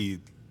soon as he,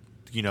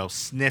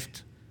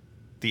 sniffed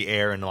the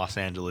air in Los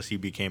Angeles, he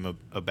became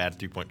a bad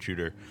 3-point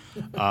shooter.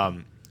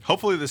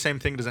 Hopefully the same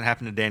thing doesn't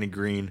happen to Danny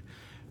Green.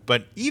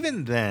 But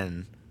even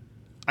then,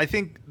 I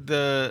think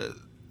the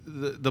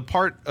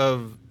part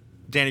of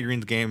Danny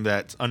Green's game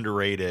that's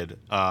underrated,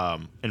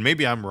 and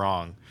maybe I'm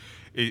wrong,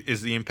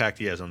 is the impact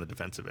he has on the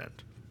defensive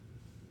end.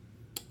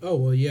 Oh,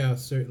 well, yeah,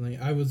 certainly.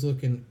 I was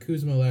looking,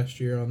 Kuzma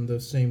last year on the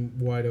same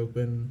wide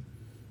open,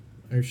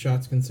 or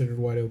shots considered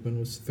wide open,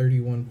 was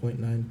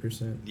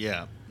 31.9%.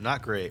 Yeah,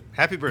 not great.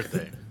 Happy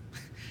birthday.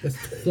 That's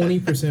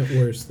 20%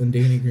 worse than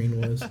Danny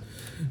Green was.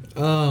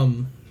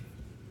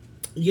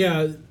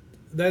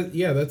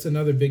 That's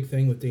another big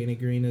thing with Danny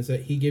Green, is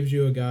that he gives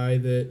you a guy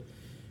that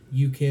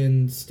you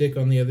can stick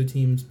on the other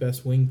team's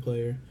best wing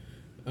player.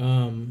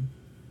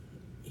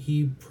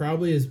 He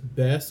probably is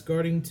best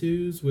guarding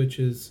 2s, which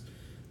is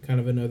kind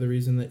of another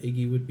reason that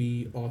Iggy would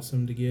be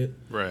awesome to get.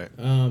 Right.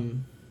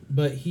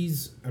 But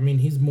he's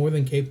more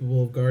than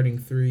capable of guarding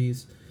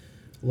 3s.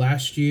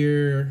 Last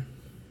year,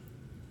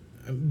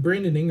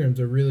 Brandon Ingram's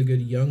a really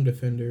good young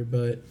defender,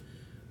 but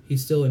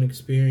he's still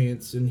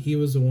inexperienced, and he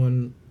was the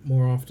one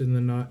more often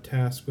than not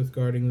tasked with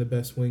guarding the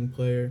best wing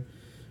player.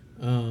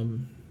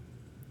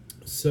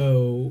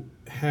 So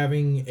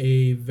having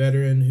a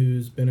veteran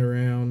who's been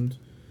around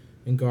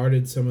and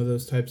guarded some of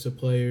those types of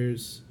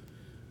players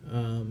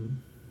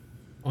on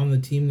the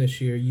team this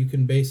year, you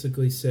can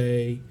basically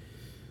say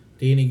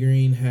Danny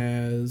Green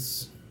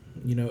has,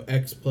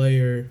 X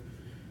player,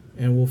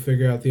 and we'll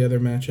figure out the other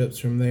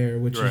matchups from there,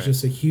 which Right. is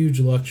just a huge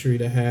luxury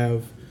to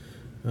have.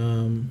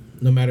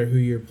 No matter who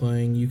you're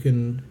playing, you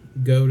can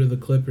go to the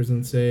Clippers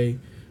and say,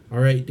 all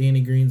right,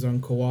 Danny Green's on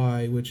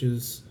Kawhi, which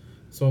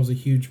solves a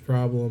huge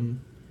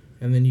problem,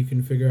 and then you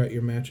can figure out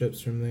your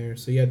matchups from there.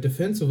 So yeah,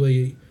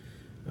 defensively,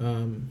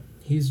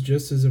 he's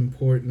just as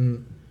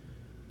important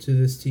to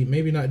this team.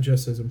 Maybe not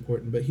just as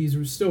important, but he's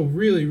still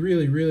really,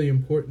 really, really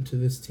important to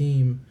this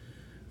team,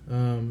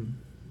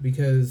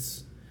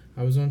 because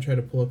I was going to try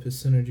to pull up his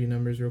synergy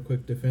numbers real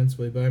quick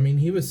defensively, but I mean,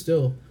 he was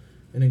still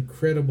an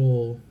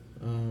incredible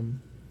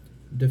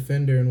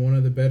defender and one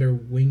of the better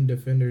wing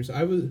defenders.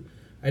 I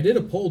did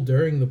a poll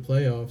during the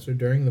playoffs or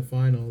during the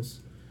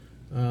finals,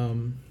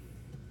 who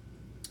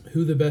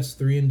the best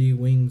 3-and-D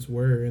wings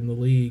were in the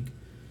league,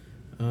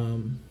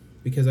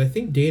 because I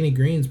think Danny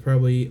Green's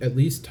probably at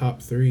least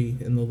top 3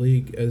 in the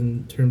league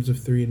in terms of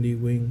 3-and-D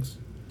wings.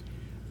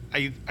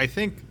 I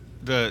think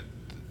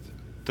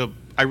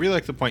I really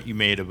like the point you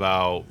made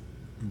about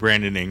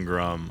Brandon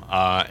Ingram,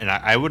 and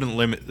I wouldn't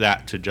limit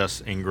that to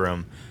just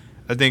Ingram.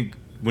 I think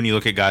when you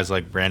look at guys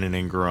like Brandon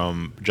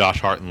Ingram, Josh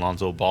Hart, and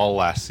Lonzo Ball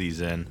last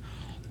season,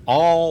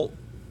 all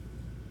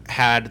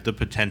had the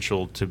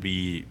potential to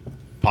be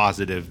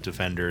positive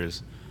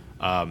defenders,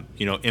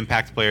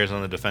 impact players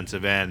on the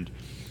defensive end.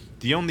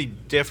 The only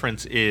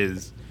difference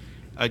is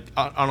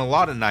on a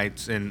lot of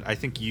nights, and I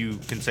think you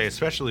can say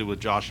especially with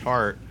Josh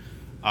Hart,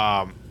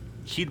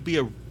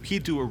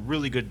 he'd do a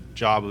really good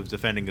job of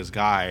defending his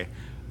guy,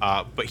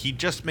 but he'd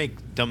just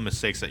make dumb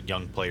mistakes that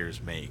young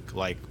players make,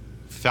 like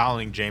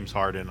fouling James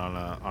Harden on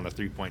a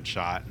 3-point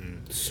shot,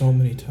 and so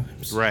many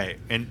times. Right,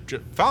 and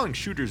fouling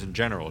shooters in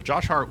general.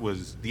 Josh Hart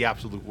was the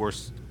absolute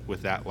worst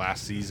with that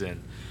last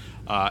season,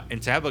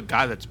 and to have a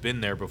guy that's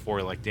been there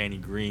before, like Danny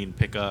Green,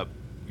 pick up,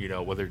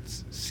 whether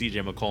it's C.J.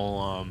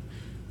 McCollum,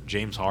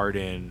 James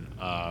Harden,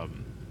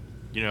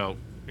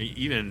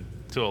 even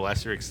to a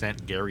lesser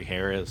extent Gary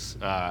Harris,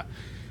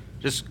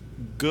 just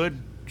good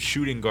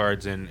shooting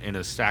guards in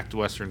a stacked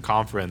Western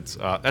Conference.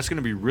 That's going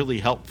to be really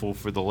helpful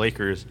for the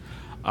Lakers.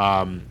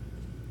 And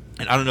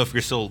I don't know if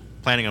you're still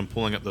planning on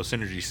pulling up those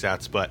synergy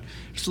stats, but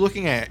just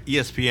looking at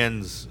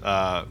ESPN's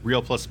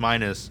real plus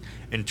minus,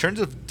 in terms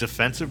of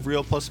defensive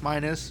real plus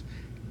minus,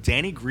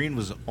 Danny Green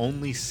was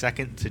only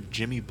second to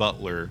Jimmy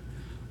Butler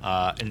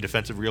in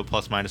defensive real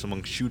plus minus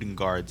among shooting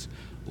guards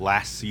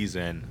last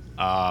season.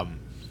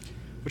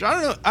 Which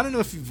I don't know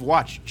if you've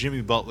watched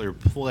Jimmy Butler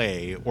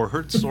play or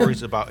heard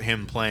stories about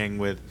him playing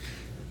with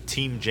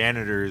team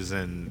janitors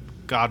and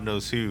God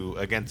knows who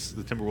against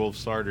the Timberwolves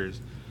starters.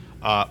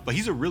 But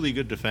he's a really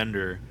good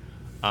defender.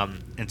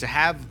 And to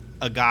have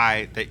a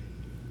guy that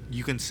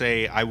you can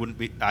say, I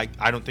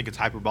don't think it's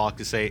hyperbolic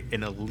to say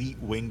an elite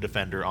wing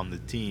defender on the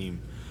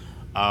team.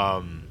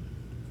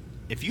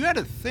 If you had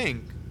to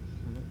think,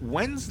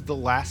 when's the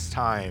last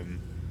time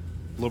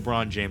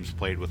LeBron James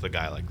played with a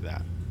guy like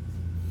that?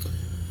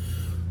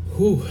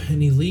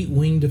 An elite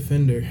wing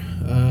defender.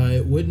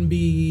 It wouldn't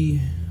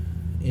be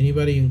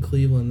anybody in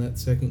Cleveland that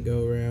second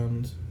go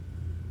around.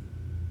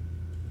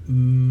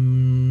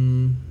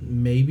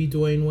 Maybe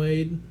Dwayne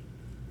Wade.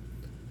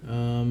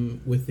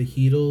 With the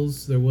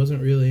Heatles, there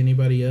wasn't really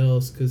anybody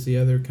else because the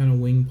other kind of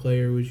wing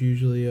player was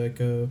usually like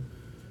a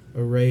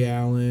Ray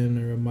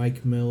Allen or a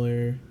Mike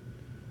Miller.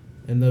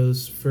 And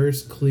those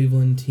first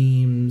Cleveland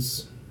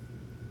teams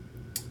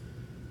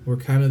were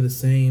kind of the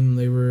same.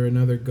 They were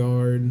another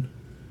guard.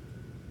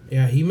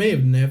 Yeah, he may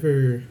have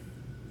never,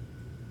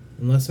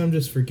 unless I'm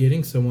just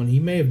forgetting someone, he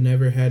may have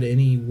never had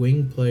any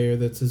wing player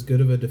that's as good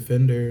of a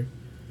defender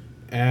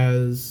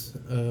as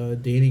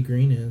Danny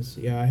Green is.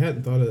 Yeah, I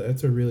hadn't thought of that.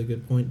 That's a really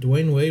good point.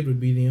 Dwayne Wade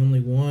would be the only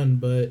one,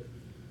 but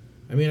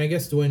I mean, I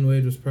guess Dwayne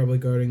Wade was probably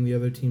guarding the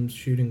other team's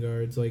shooting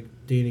guards like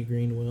Danny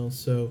Green will.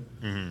 So,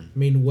 I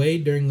mean,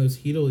 Wade during those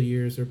Heatle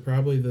years are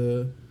probably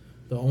the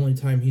only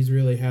time he's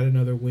really had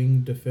another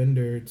wing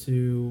defender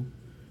to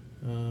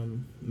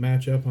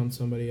match up on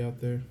somebody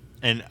out there.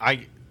 And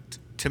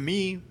to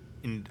me,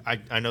 and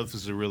I know this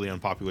is a really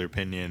unpopular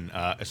opinion,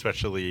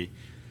 especially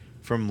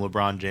from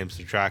LeBron James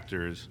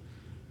detractors,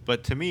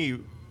 but to me,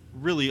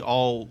 really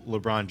all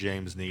LeBron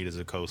James need is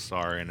a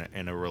co-star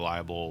and a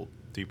reliable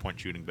 3-point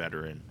shooting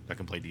veteran that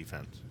can play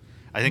defense.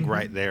 I think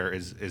right there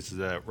is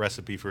the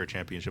recipe for a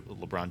championship with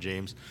LeBron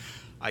James.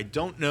 I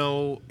don't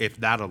know if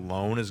that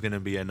alone is going to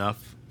be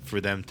enough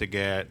for them to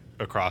get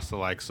across the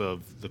likes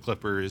of the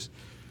Clippers,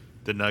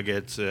 the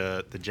Nuggets,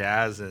 the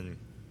Jazz, and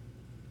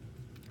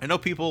I know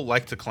people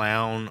like to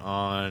clown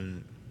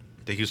on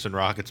the Houston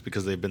Rockets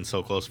because they've been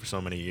so close for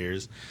so many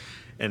years,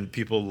 and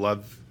people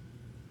love,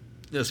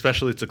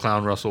 especially to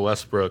clown Russell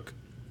Westbrook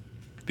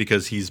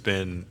because he's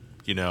been,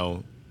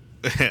 I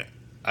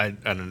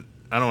don't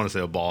want to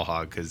say a ball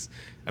hog because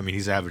I mean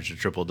he's averaged a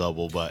triple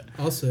double, but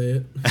I'll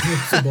say it.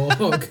 He's a ball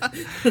hog.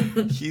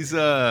 He's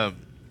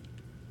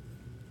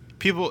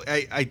people.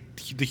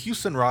 The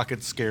Houston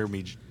Rockets scare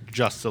me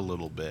just a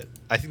little bit.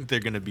 I think they're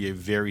going to be a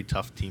very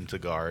tough team to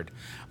guard,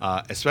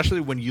 especially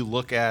when you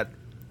look at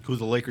who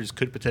the Lakers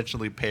could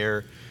potentially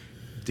pair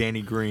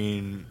Danny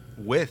Green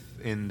with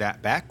in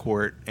that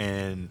backcourt.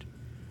 And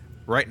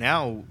right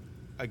now,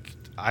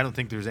 I don't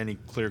think there's any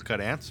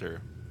clear-cut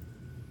answer.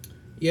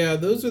 Yeah,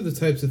 those are the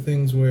types of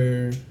things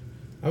where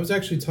I was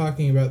actually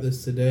talking about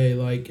this today.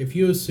 Like, if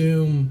you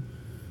assume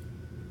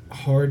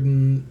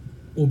Harden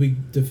will be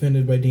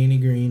defended by Danny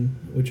Green,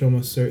 which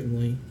almost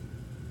certainly,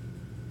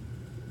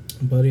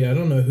 buddy, I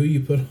don't know who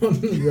you put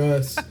on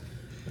Russ.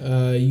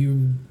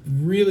 You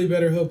really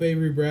better hope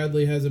Avery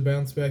Bradley has a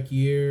bounce-back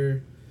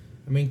year.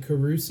 I mean,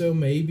 Caruso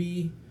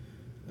maybe.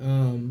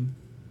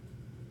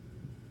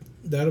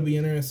 That'll be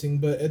interesting.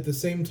 But at the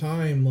same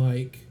time,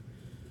 like,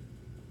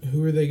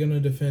 who are they going to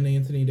defend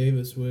Anthony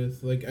Davis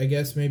with? Like, I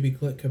guess maybe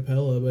Clint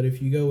Capella, but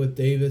if you go with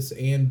Davis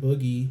and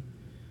Boogie,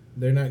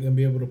 they're not going to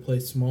be able to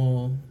play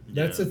small.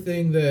 Yeah. That's a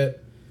thing that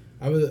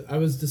I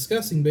was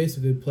discussing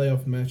basically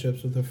playoff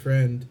matchups with a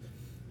friend.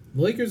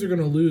 The Lakers are going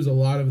to lose a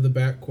lot of the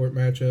backcourt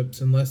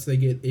matchups unless they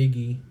get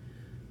Iggy.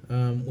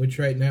 which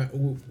right now,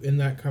 in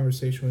that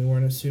conversation, we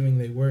weren't assuming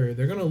they were.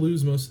 They're going to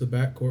lose most of the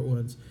backcourt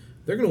ones.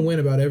 They're going to win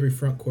about every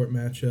front court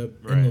matchup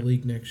in the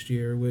league next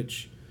year,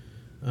 which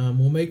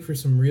will make for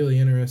some really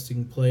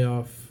interesting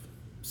playoff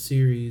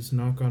series.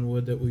 Knock on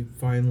wood that we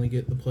finally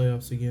get the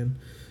playoffs again.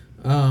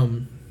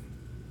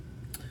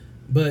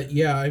 But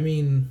yeah, I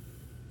mean,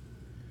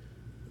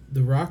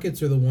 the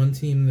Rockets are the one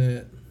team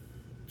that,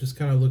 just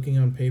kind of looking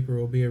on paper,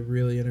 will be a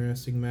really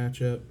interesting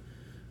matchup.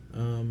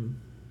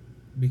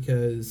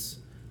 Because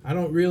I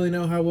don't really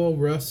know how well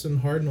Russ and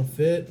Harden will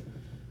fit,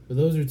 but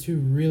those are two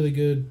really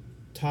good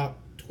top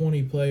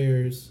 20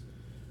 players,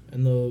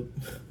 and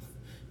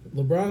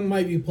LeBron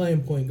might be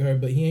playing point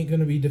guard, but he ain't going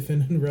to be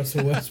defending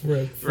Russell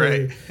Westbrook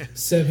for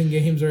 7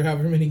 games or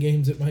however many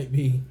games it might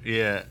be.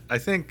 Yeah, I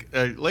think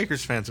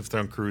Lakers fans have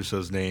thrown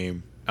Caruso's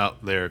name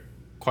out there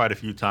quite a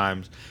few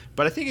times,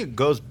 but I think it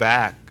goes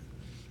back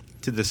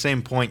to the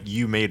same point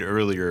you made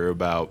earlier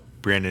about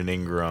Brandon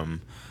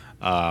Ingram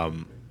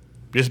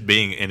just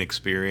being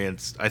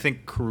inexperienced. I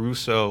think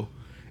Caruso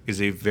is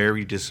a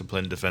very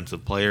disciplined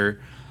defensive player.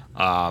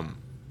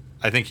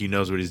 I think he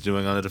knows what he's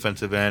doing on the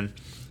defensive end.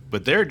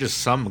 But there are just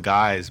some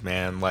guys,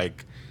 man,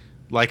 like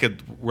a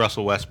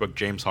Russell Westbrook,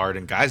 James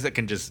Harden, guys that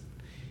can just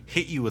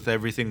hit you with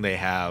everything they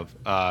have.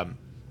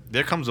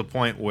 There comes a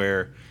point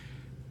where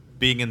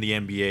being in the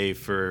NBA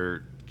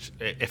for,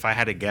 if I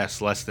had to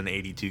guess, less than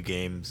 82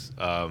 games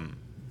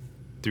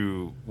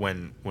through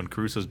when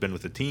Caruso's been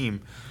with the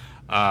team,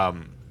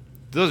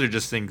 those are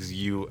just things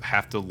you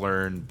have to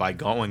learn by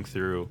going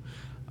through.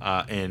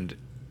 And,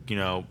 you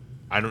know,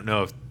 I don't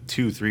know if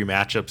 2-3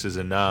 matchups is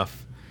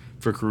enough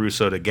for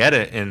Caruso to get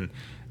it. And,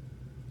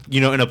 you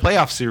know, in a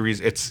playoff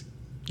series,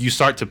 you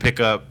start to pick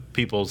up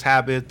people's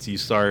habits, you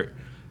start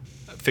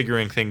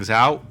figuring things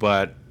out.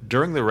 But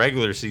during the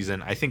regular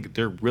season, I think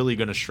they're really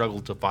going to struggle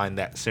to find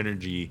that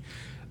synergy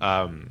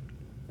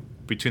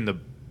between the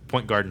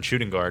point guard and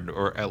shooting guard,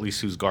 or at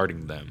least who's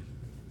guarding them.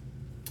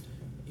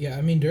 Yeah,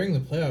 I mean, during the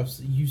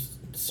playoffs, you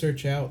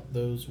search out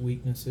those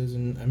weaknesses.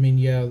 And, I mean,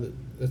 yeah,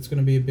 that's going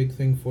to be a big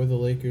thing for the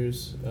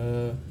Lakers.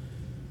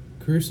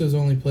 Caruso's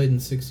only played in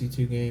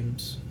 62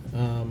 games.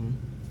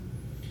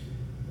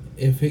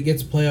 If it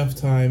gets playoff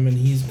time and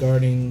he's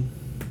guarding...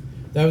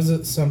 That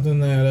was something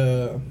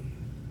that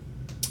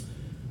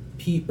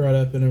Pete brought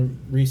up in a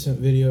recent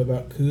video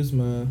about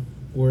Kuzma,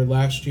 where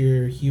last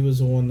year he was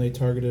the one they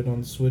targeted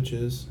on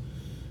switches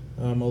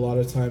a lot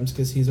of times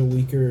because he's a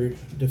weaker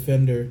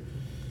defender.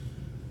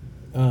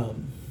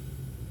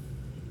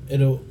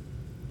 It'll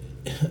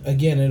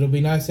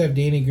be nice to have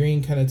Danny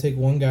Green kind of take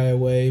one guy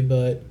away,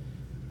 but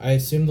I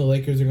assume the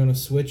Lakers are going to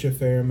switch a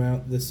fair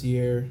amount this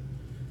year.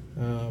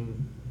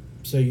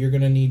 So you're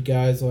going to need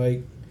guys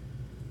like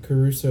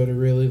Caruso to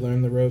really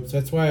learn the ropes.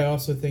 That's why I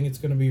also think it's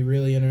going to be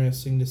really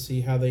interesting to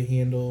see how they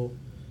handle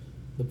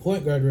the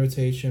point guard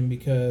rotation,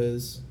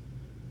 because,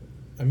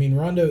 I mean,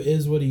 Rondo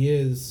is what he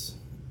is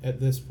at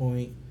this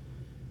point.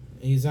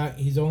 He's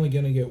only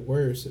going to get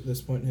worse at this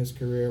point in his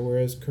career,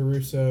 whereas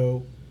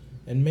Caruso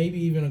and maybe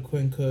even a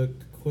Quinn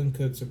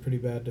Cook's a pretty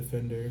bad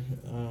defender.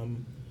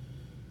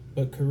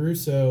 But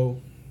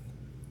Caruso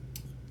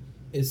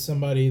is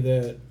somebody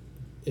that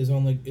is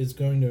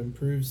going to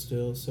improve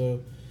still,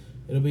 so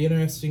it'll be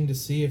interesting to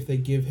see if they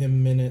give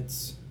him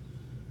minutes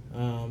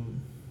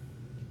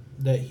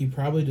that he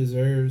probably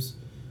deserves.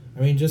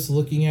 I mean, just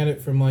looking at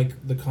it from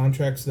like the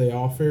contracts they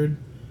offered,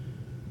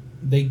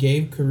 they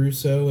gave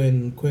Caruso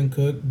and Quinn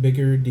Cook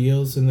bigger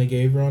deals than they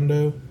gave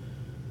Rondo.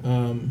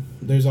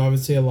 There's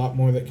obviously a lot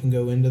more that can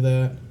go into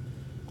that.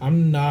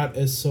 I'm not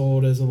as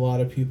sold as a lot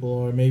of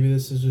people are. Maybe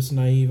this is just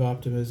naive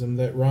optimism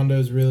that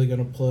Rondo's really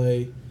going to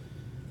play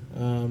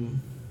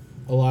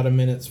a lot of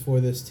minutes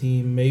for this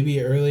team.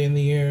 Maybe early in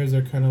the year as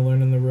they're kind of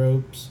learning the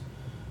ropes.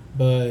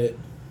 But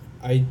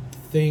I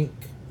think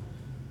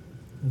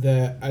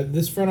that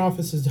this front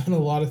office has done a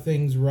lot of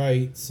things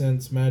right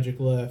since Magic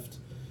left,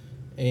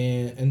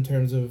 and in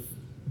terms of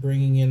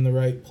bringing in the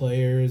right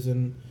players,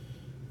 and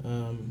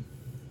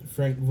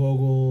Frank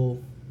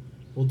Vogel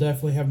will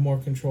definitely have more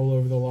control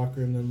over the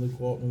locker room than Luke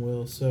Walton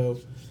will. So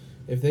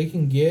if they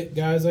can get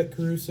guys like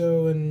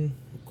Caruso and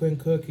Quinn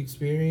Cook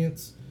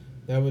experience,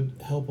 that would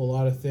help a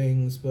lot of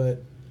things.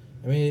 But,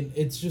 I mean,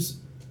 it's just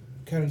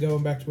kind of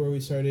going back to where we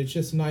started. It's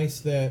just nice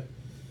that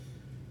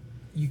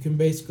you can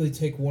basically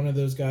take one of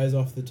those guys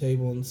off the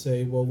table and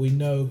say, well, we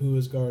know who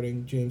is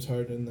guarding James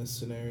Harden in this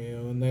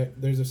scenario. And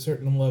there's a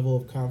certain level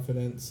of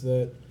confidence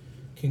that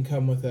can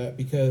come with that.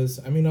 Because,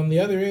 I mean, on the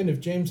other end, if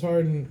James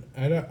Harden,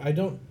 I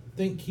don't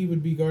think he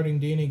would be guarding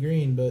Danny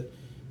Green, but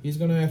he's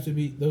going to have to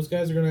be, those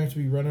guys are going to have to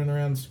be running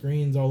around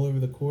screens all over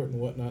the court and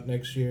whatnot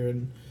next year.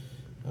 And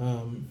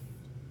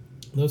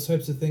those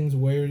types of things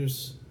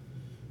wears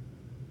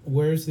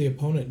the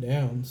opponent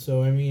down.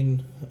 So, I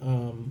mean,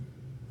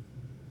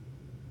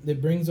 it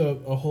brings a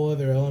whole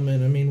other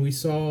element. I mean, we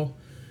saw,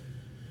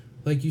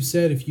 like you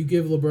said, if you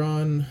give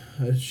LeBron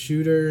a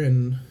shooter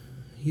and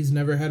he's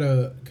never had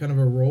a kind of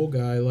a role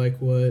guy like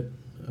what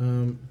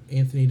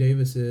Anthony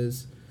Davis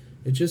is,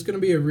 it's just going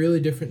to be a really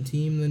different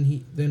team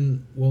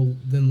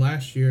than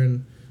last year.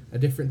 And a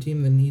different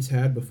team than he's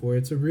had before.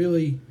 It's a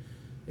really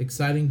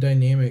exciting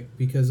dynamic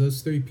because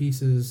those three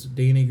pieces,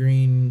 Danny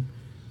Green,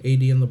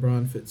 AD, and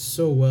LeBron, fit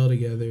so well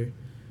together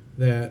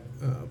that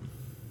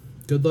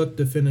good luck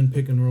defending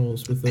pick and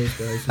rolls with those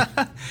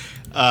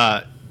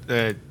guys.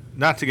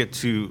 Not to get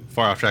too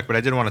far off track, but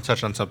I did want to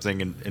touch on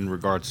something in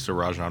regards to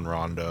Rajon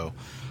Rondo.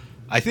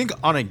 I think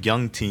on a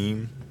young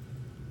team,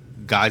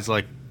 guys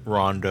like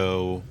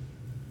Rondo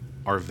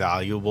are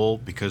valuable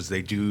because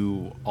they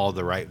do all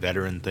the right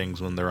veteran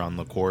things when they're on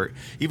the court,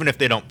 even if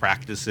they don't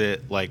practice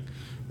it. Like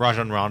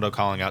Rajon Rondo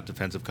calling out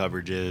defensive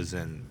coverages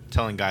and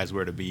telling guys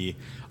where to be.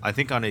 I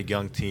think on a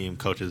young team,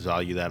 coaches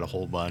value that a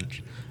whole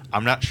bunch.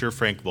 I'm not sure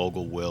Frank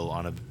Vogel will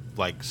on a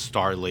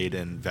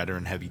star-laden,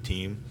 veteran-heavy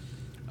team,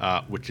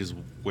 which is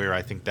where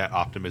I think that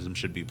optimism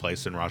should be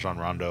placed in Rajon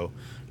Rondo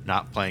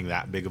not playing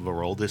that big of a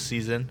role this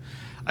season.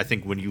 I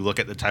think when you look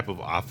at the type of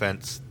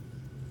offense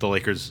the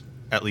Lakers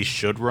at least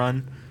should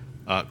run,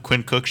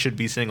 Quinn Cook should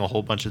be seeing a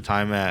whole bunch of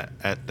time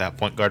at that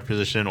point guard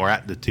position or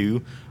at the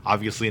 2.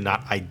 Obviously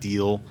not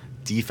ideal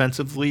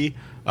defensively,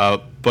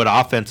 but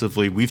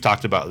offensively, we've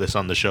talked about this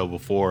on the show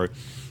before.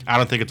 I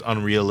don't think it's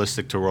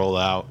unrealistic to roll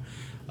out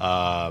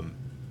a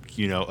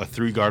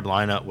 3-guard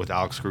lineup with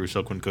Alex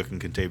Caruso, Quinn Cook, and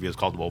Kentavious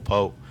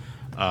Caldwell-Pope,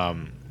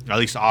 at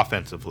least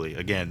offensively.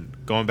 Again,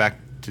 going back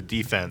to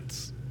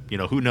defense,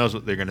 who knows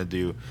what they're going to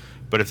do.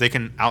 But if they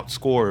can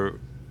outscore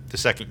the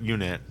second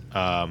unit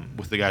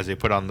with the guys they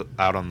put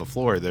out on the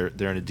floor, they're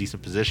in a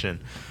decent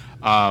position.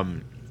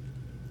 And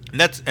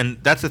that's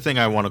the thing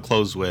I want to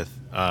close with,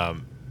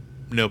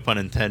 no pun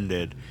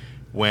intended,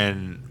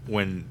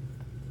 when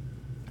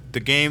the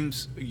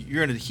games,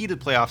 you're in a heated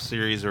playoff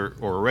series or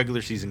a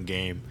regular season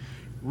game,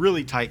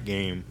 really tight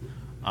game,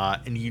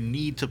 and you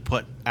need to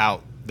put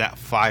out that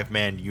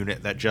 5-man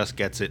unit that just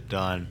gets it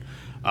done.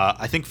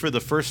 I think for the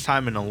first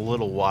time in a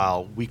little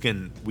while, we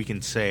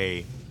can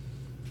say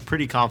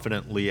pretty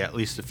confidently at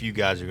least a few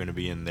guys are going to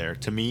be in there.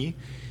 To me,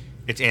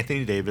 it's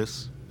Anthony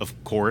Davis,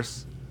 of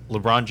course,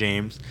 LeBron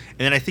James, and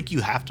then I think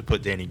you have to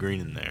put Danny Green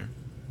in there.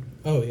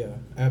 Oh, yeah,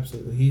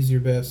 absolutely. He's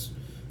your best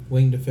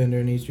wing defender,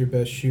 and he's your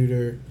best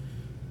shooter.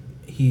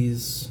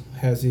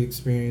 Has the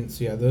experience.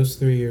 Yeah, those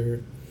three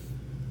are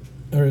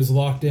as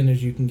locked in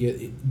as you can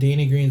get.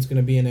 Danny Green's going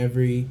to be in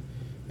every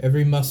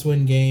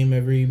must-win game,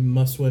 every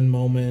must-win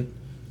moment,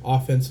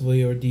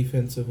 offensively or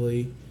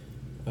defensively.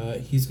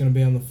 He's going to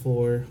be on the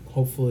floor.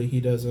 Hopefully he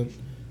doesn't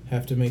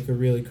have to make a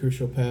really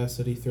crucial pass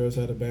that he throws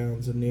out of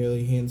bounds and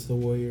nearly hands the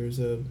Warriors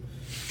a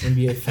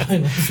NBA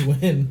Finals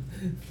win.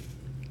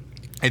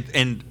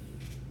 And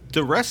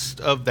the rest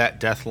of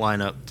that death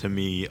lineup, to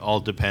me,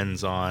 all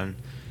depends on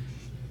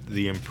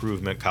the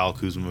improvement Kyle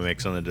Kuzma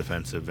makes on the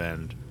defensive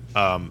end.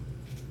 I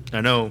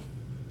know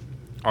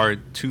our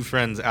two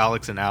friends,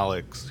 Alex and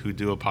Alex, who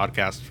do a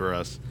podcast for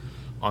us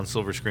on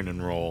Silver Screen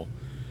and Roll,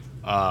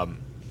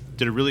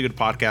 did a really good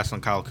podcast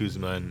on Kyle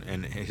Kuzma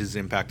and his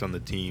impact on the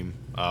team,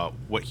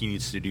 what he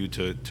needs to do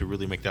to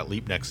really make that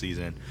leap next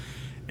season.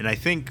 And I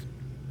think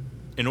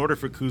in order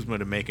for Kuzma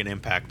to make an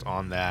impact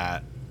on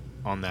that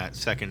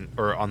second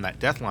or on that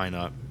death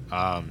lineup,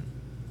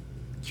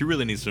 he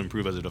really needs to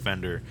improve as a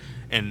defender.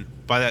 And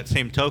by that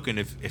same token,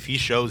 if he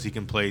shows he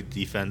can play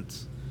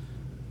defense,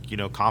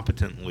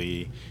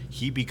 competently,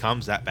 he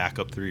becomes that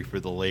backup 3 for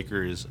the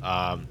Lakers,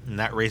 and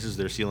that raises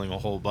their ceiling a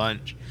whole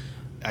bunch.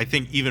 I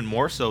think even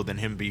more so than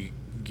him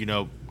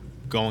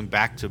going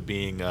back to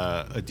being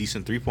a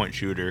decent 3-point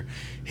shooter,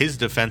 his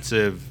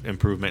defensive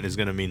improvement is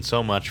going to mean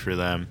so much for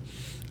them.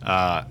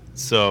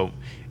 So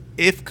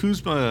if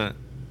Kuzma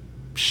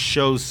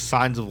shows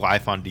signs of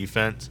life on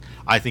defense,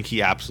 I think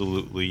he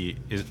absolutely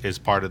is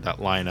part of that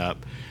lineup.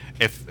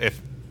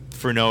 If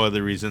for no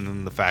other reason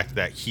than the fact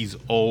that he's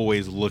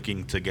always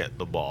looking to get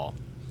the ball.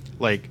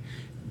 Like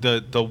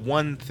the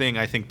one thing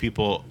I think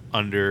people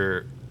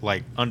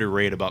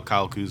underrate about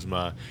Kyle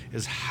Kuzma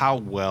is how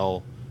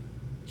well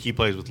he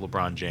plays with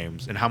LeBron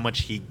James and how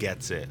much he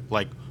gets it.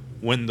 Like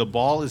when the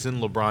ball is in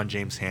LeBron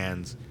James'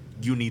 hands,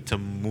 you need to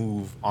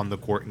move on the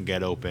court and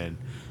get open.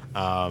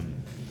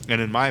 And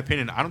in my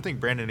opinion, I don't think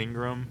Brandon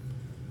Ingram,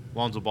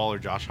 Lonzo Ball, or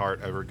Josh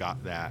Hart ever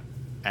got that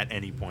at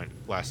any point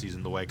last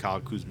season the way Kyle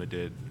Kuzma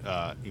did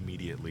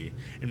immediately.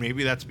 And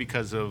maybe that's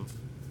because of,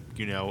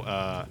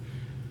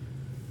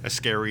 a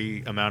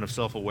scary amount of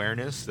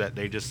self-awareness that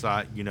they just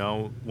thought,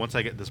 once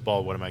I get this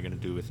ball, what am I going to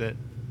do with it?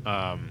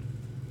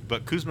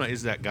 But Kuzma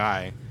is that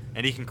guy,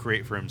 and he can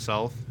create for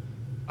himself.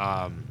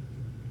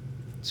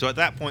 So at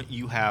that point,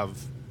 you have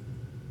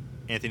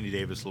Anthony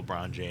Davis,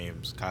 LeBron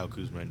James, Kyle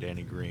Kuzma, and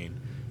Danny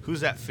Green.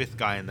 Who's that 5th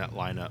guy in that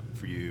lineup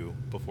for you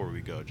before we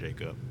go,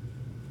 Jacob?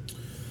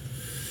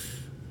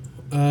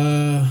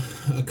 A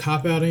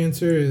cop-out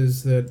answer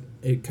is that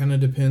it kind of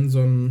depends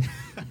on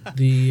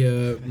the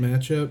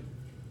matchup.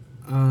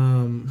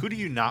 Who do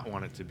you not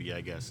want it to be,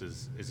 I guess,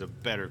 is a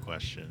better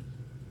question.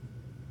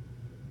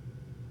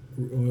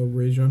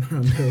 Rajon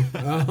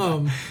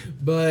Rondo.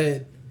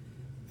 But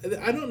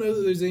I don't know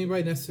that there's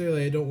anybody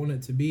necessarily I don't want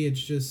it to be.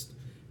 It's just,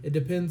 it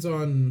depends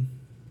on...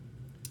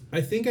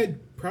 I think I'd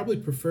probably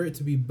prefer it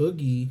to be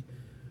Boogie,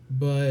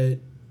 but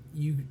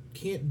you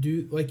can't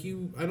do like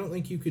you. I don't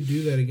think you could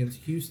do that against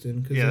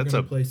Houston because Yeah, they're that's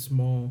going to a- play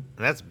small.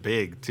 That's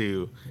big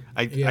too.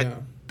 Yeah.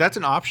 That's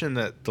an option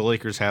that the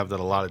Lakers have that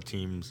a lot of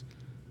teams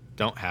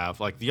don't have.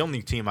 Like the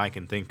only team I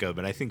can think of,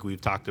 and I think we've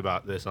talked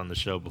about this on the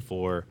show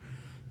before,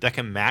 that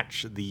can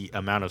match the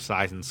amount of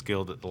size and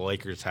skill that the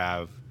Lakers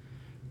have,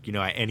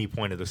 at any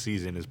point of the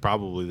season is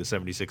probably the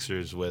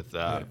 76ers with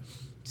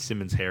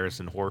Simmons,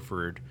 Harris, and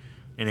Horford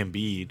and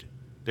Embiid.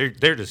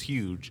 They're just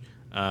huge.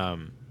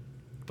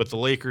 But the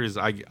Lakers,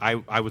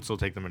 I would still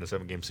take them in a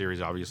 7-game series,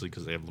 obviously,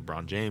 because they have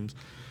LeBron James.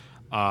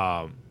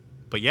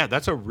 But yeah,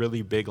 that's a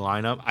really big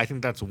lineup. I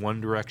think that's one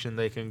direction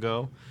they can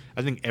go.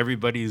 I think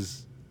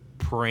everybody's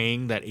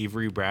praying that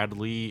Avery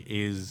Bradley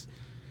is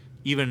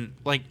even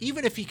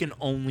if he can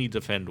only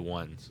defend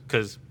ones,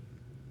 because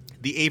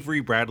the Avery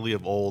Bradley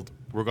of old,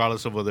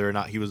 regardless of whether or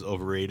not he was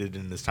overrated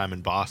in his time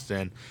in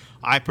Boston,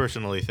 I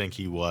personally think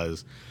he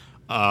was.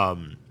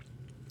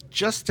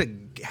 Just to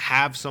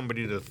have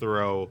somebody to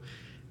throw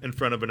in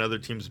front of another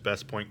team's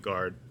best point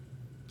guard,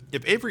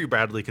 if Avery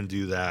Bradley can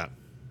do that,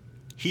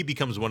 he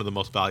becomes one of the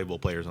most valuable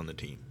players on the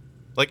team.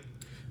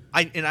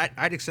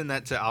 I'd extend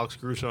that to Alex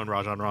Caruso and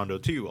Rajon Rondo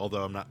too,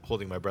 although I'm not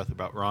holding my breath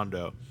about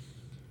Rondo.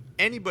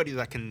 Anybody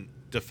that can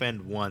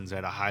defend ones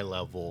at a high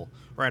level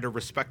or at a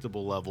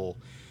respectable level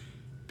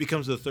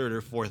becomes the third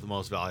or fourth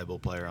most valuable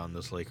player on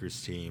this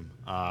Lakers team.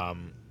 I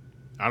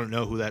don't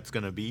know who that's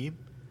going to be,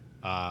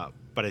 but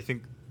I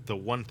think the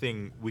one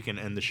thing we can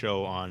end the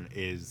show on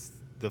is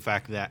the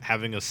fact that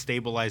having a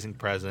stabilizing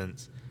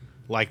presence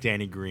like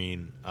Danny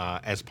Green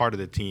as part of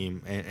the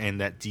team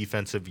and that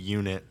defensive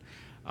unit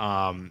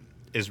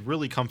is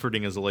really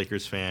comforting as a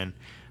Lakers fan,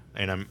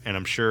 and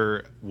I'm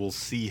sure we'll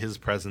see his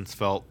presence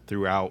felt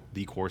throughout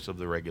the course of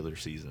the regular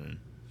season.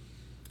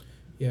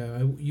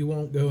 Yeah, you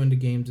won't go into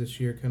games this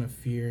year kind of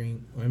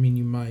fearing. I mean,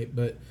 you might,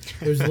 but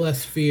there's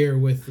less fear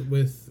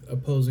with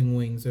opposing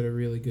wings that are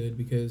really good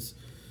because,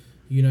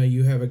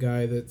 you have a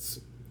guy that's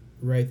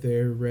right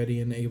there ready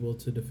and able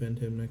to defend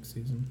him next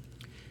season.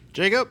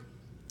 Jacob,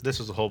 this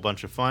was a whole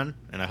bunch of fun,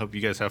 and I hope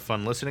you guys have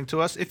fun listening to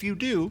us. If you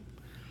do,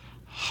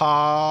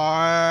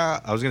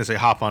 I was going to say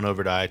hop on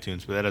over to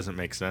iTunes, but that doesn't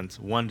make sense.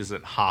 One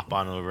doesn't hop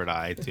on over to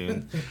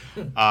iTunes.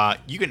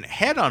 You can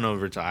head on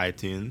over to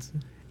iTunes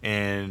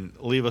and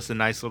leave us a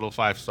nice little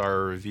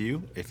 5-star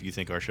review if you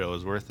think our show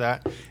is worth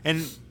that.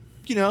 And,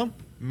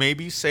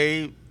 maybe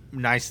say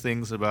nice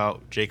things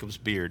about Jacob's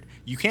beard.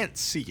 You can't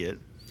see it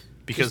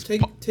because...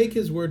 Just take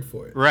his word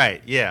for it.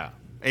 Right, yeah.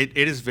 It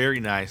is very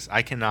nice.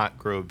 I cannot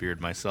grow a beard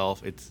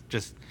myself. It's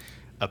just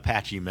a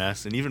patchy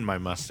mess, and even my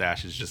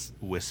mustache is just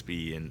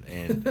wispy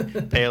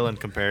and pale in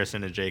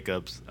comparison to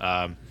Jacob's.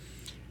 But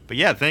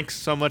yeah, thanks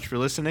so much for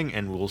listening,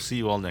 and we'll see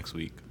you all next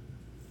week.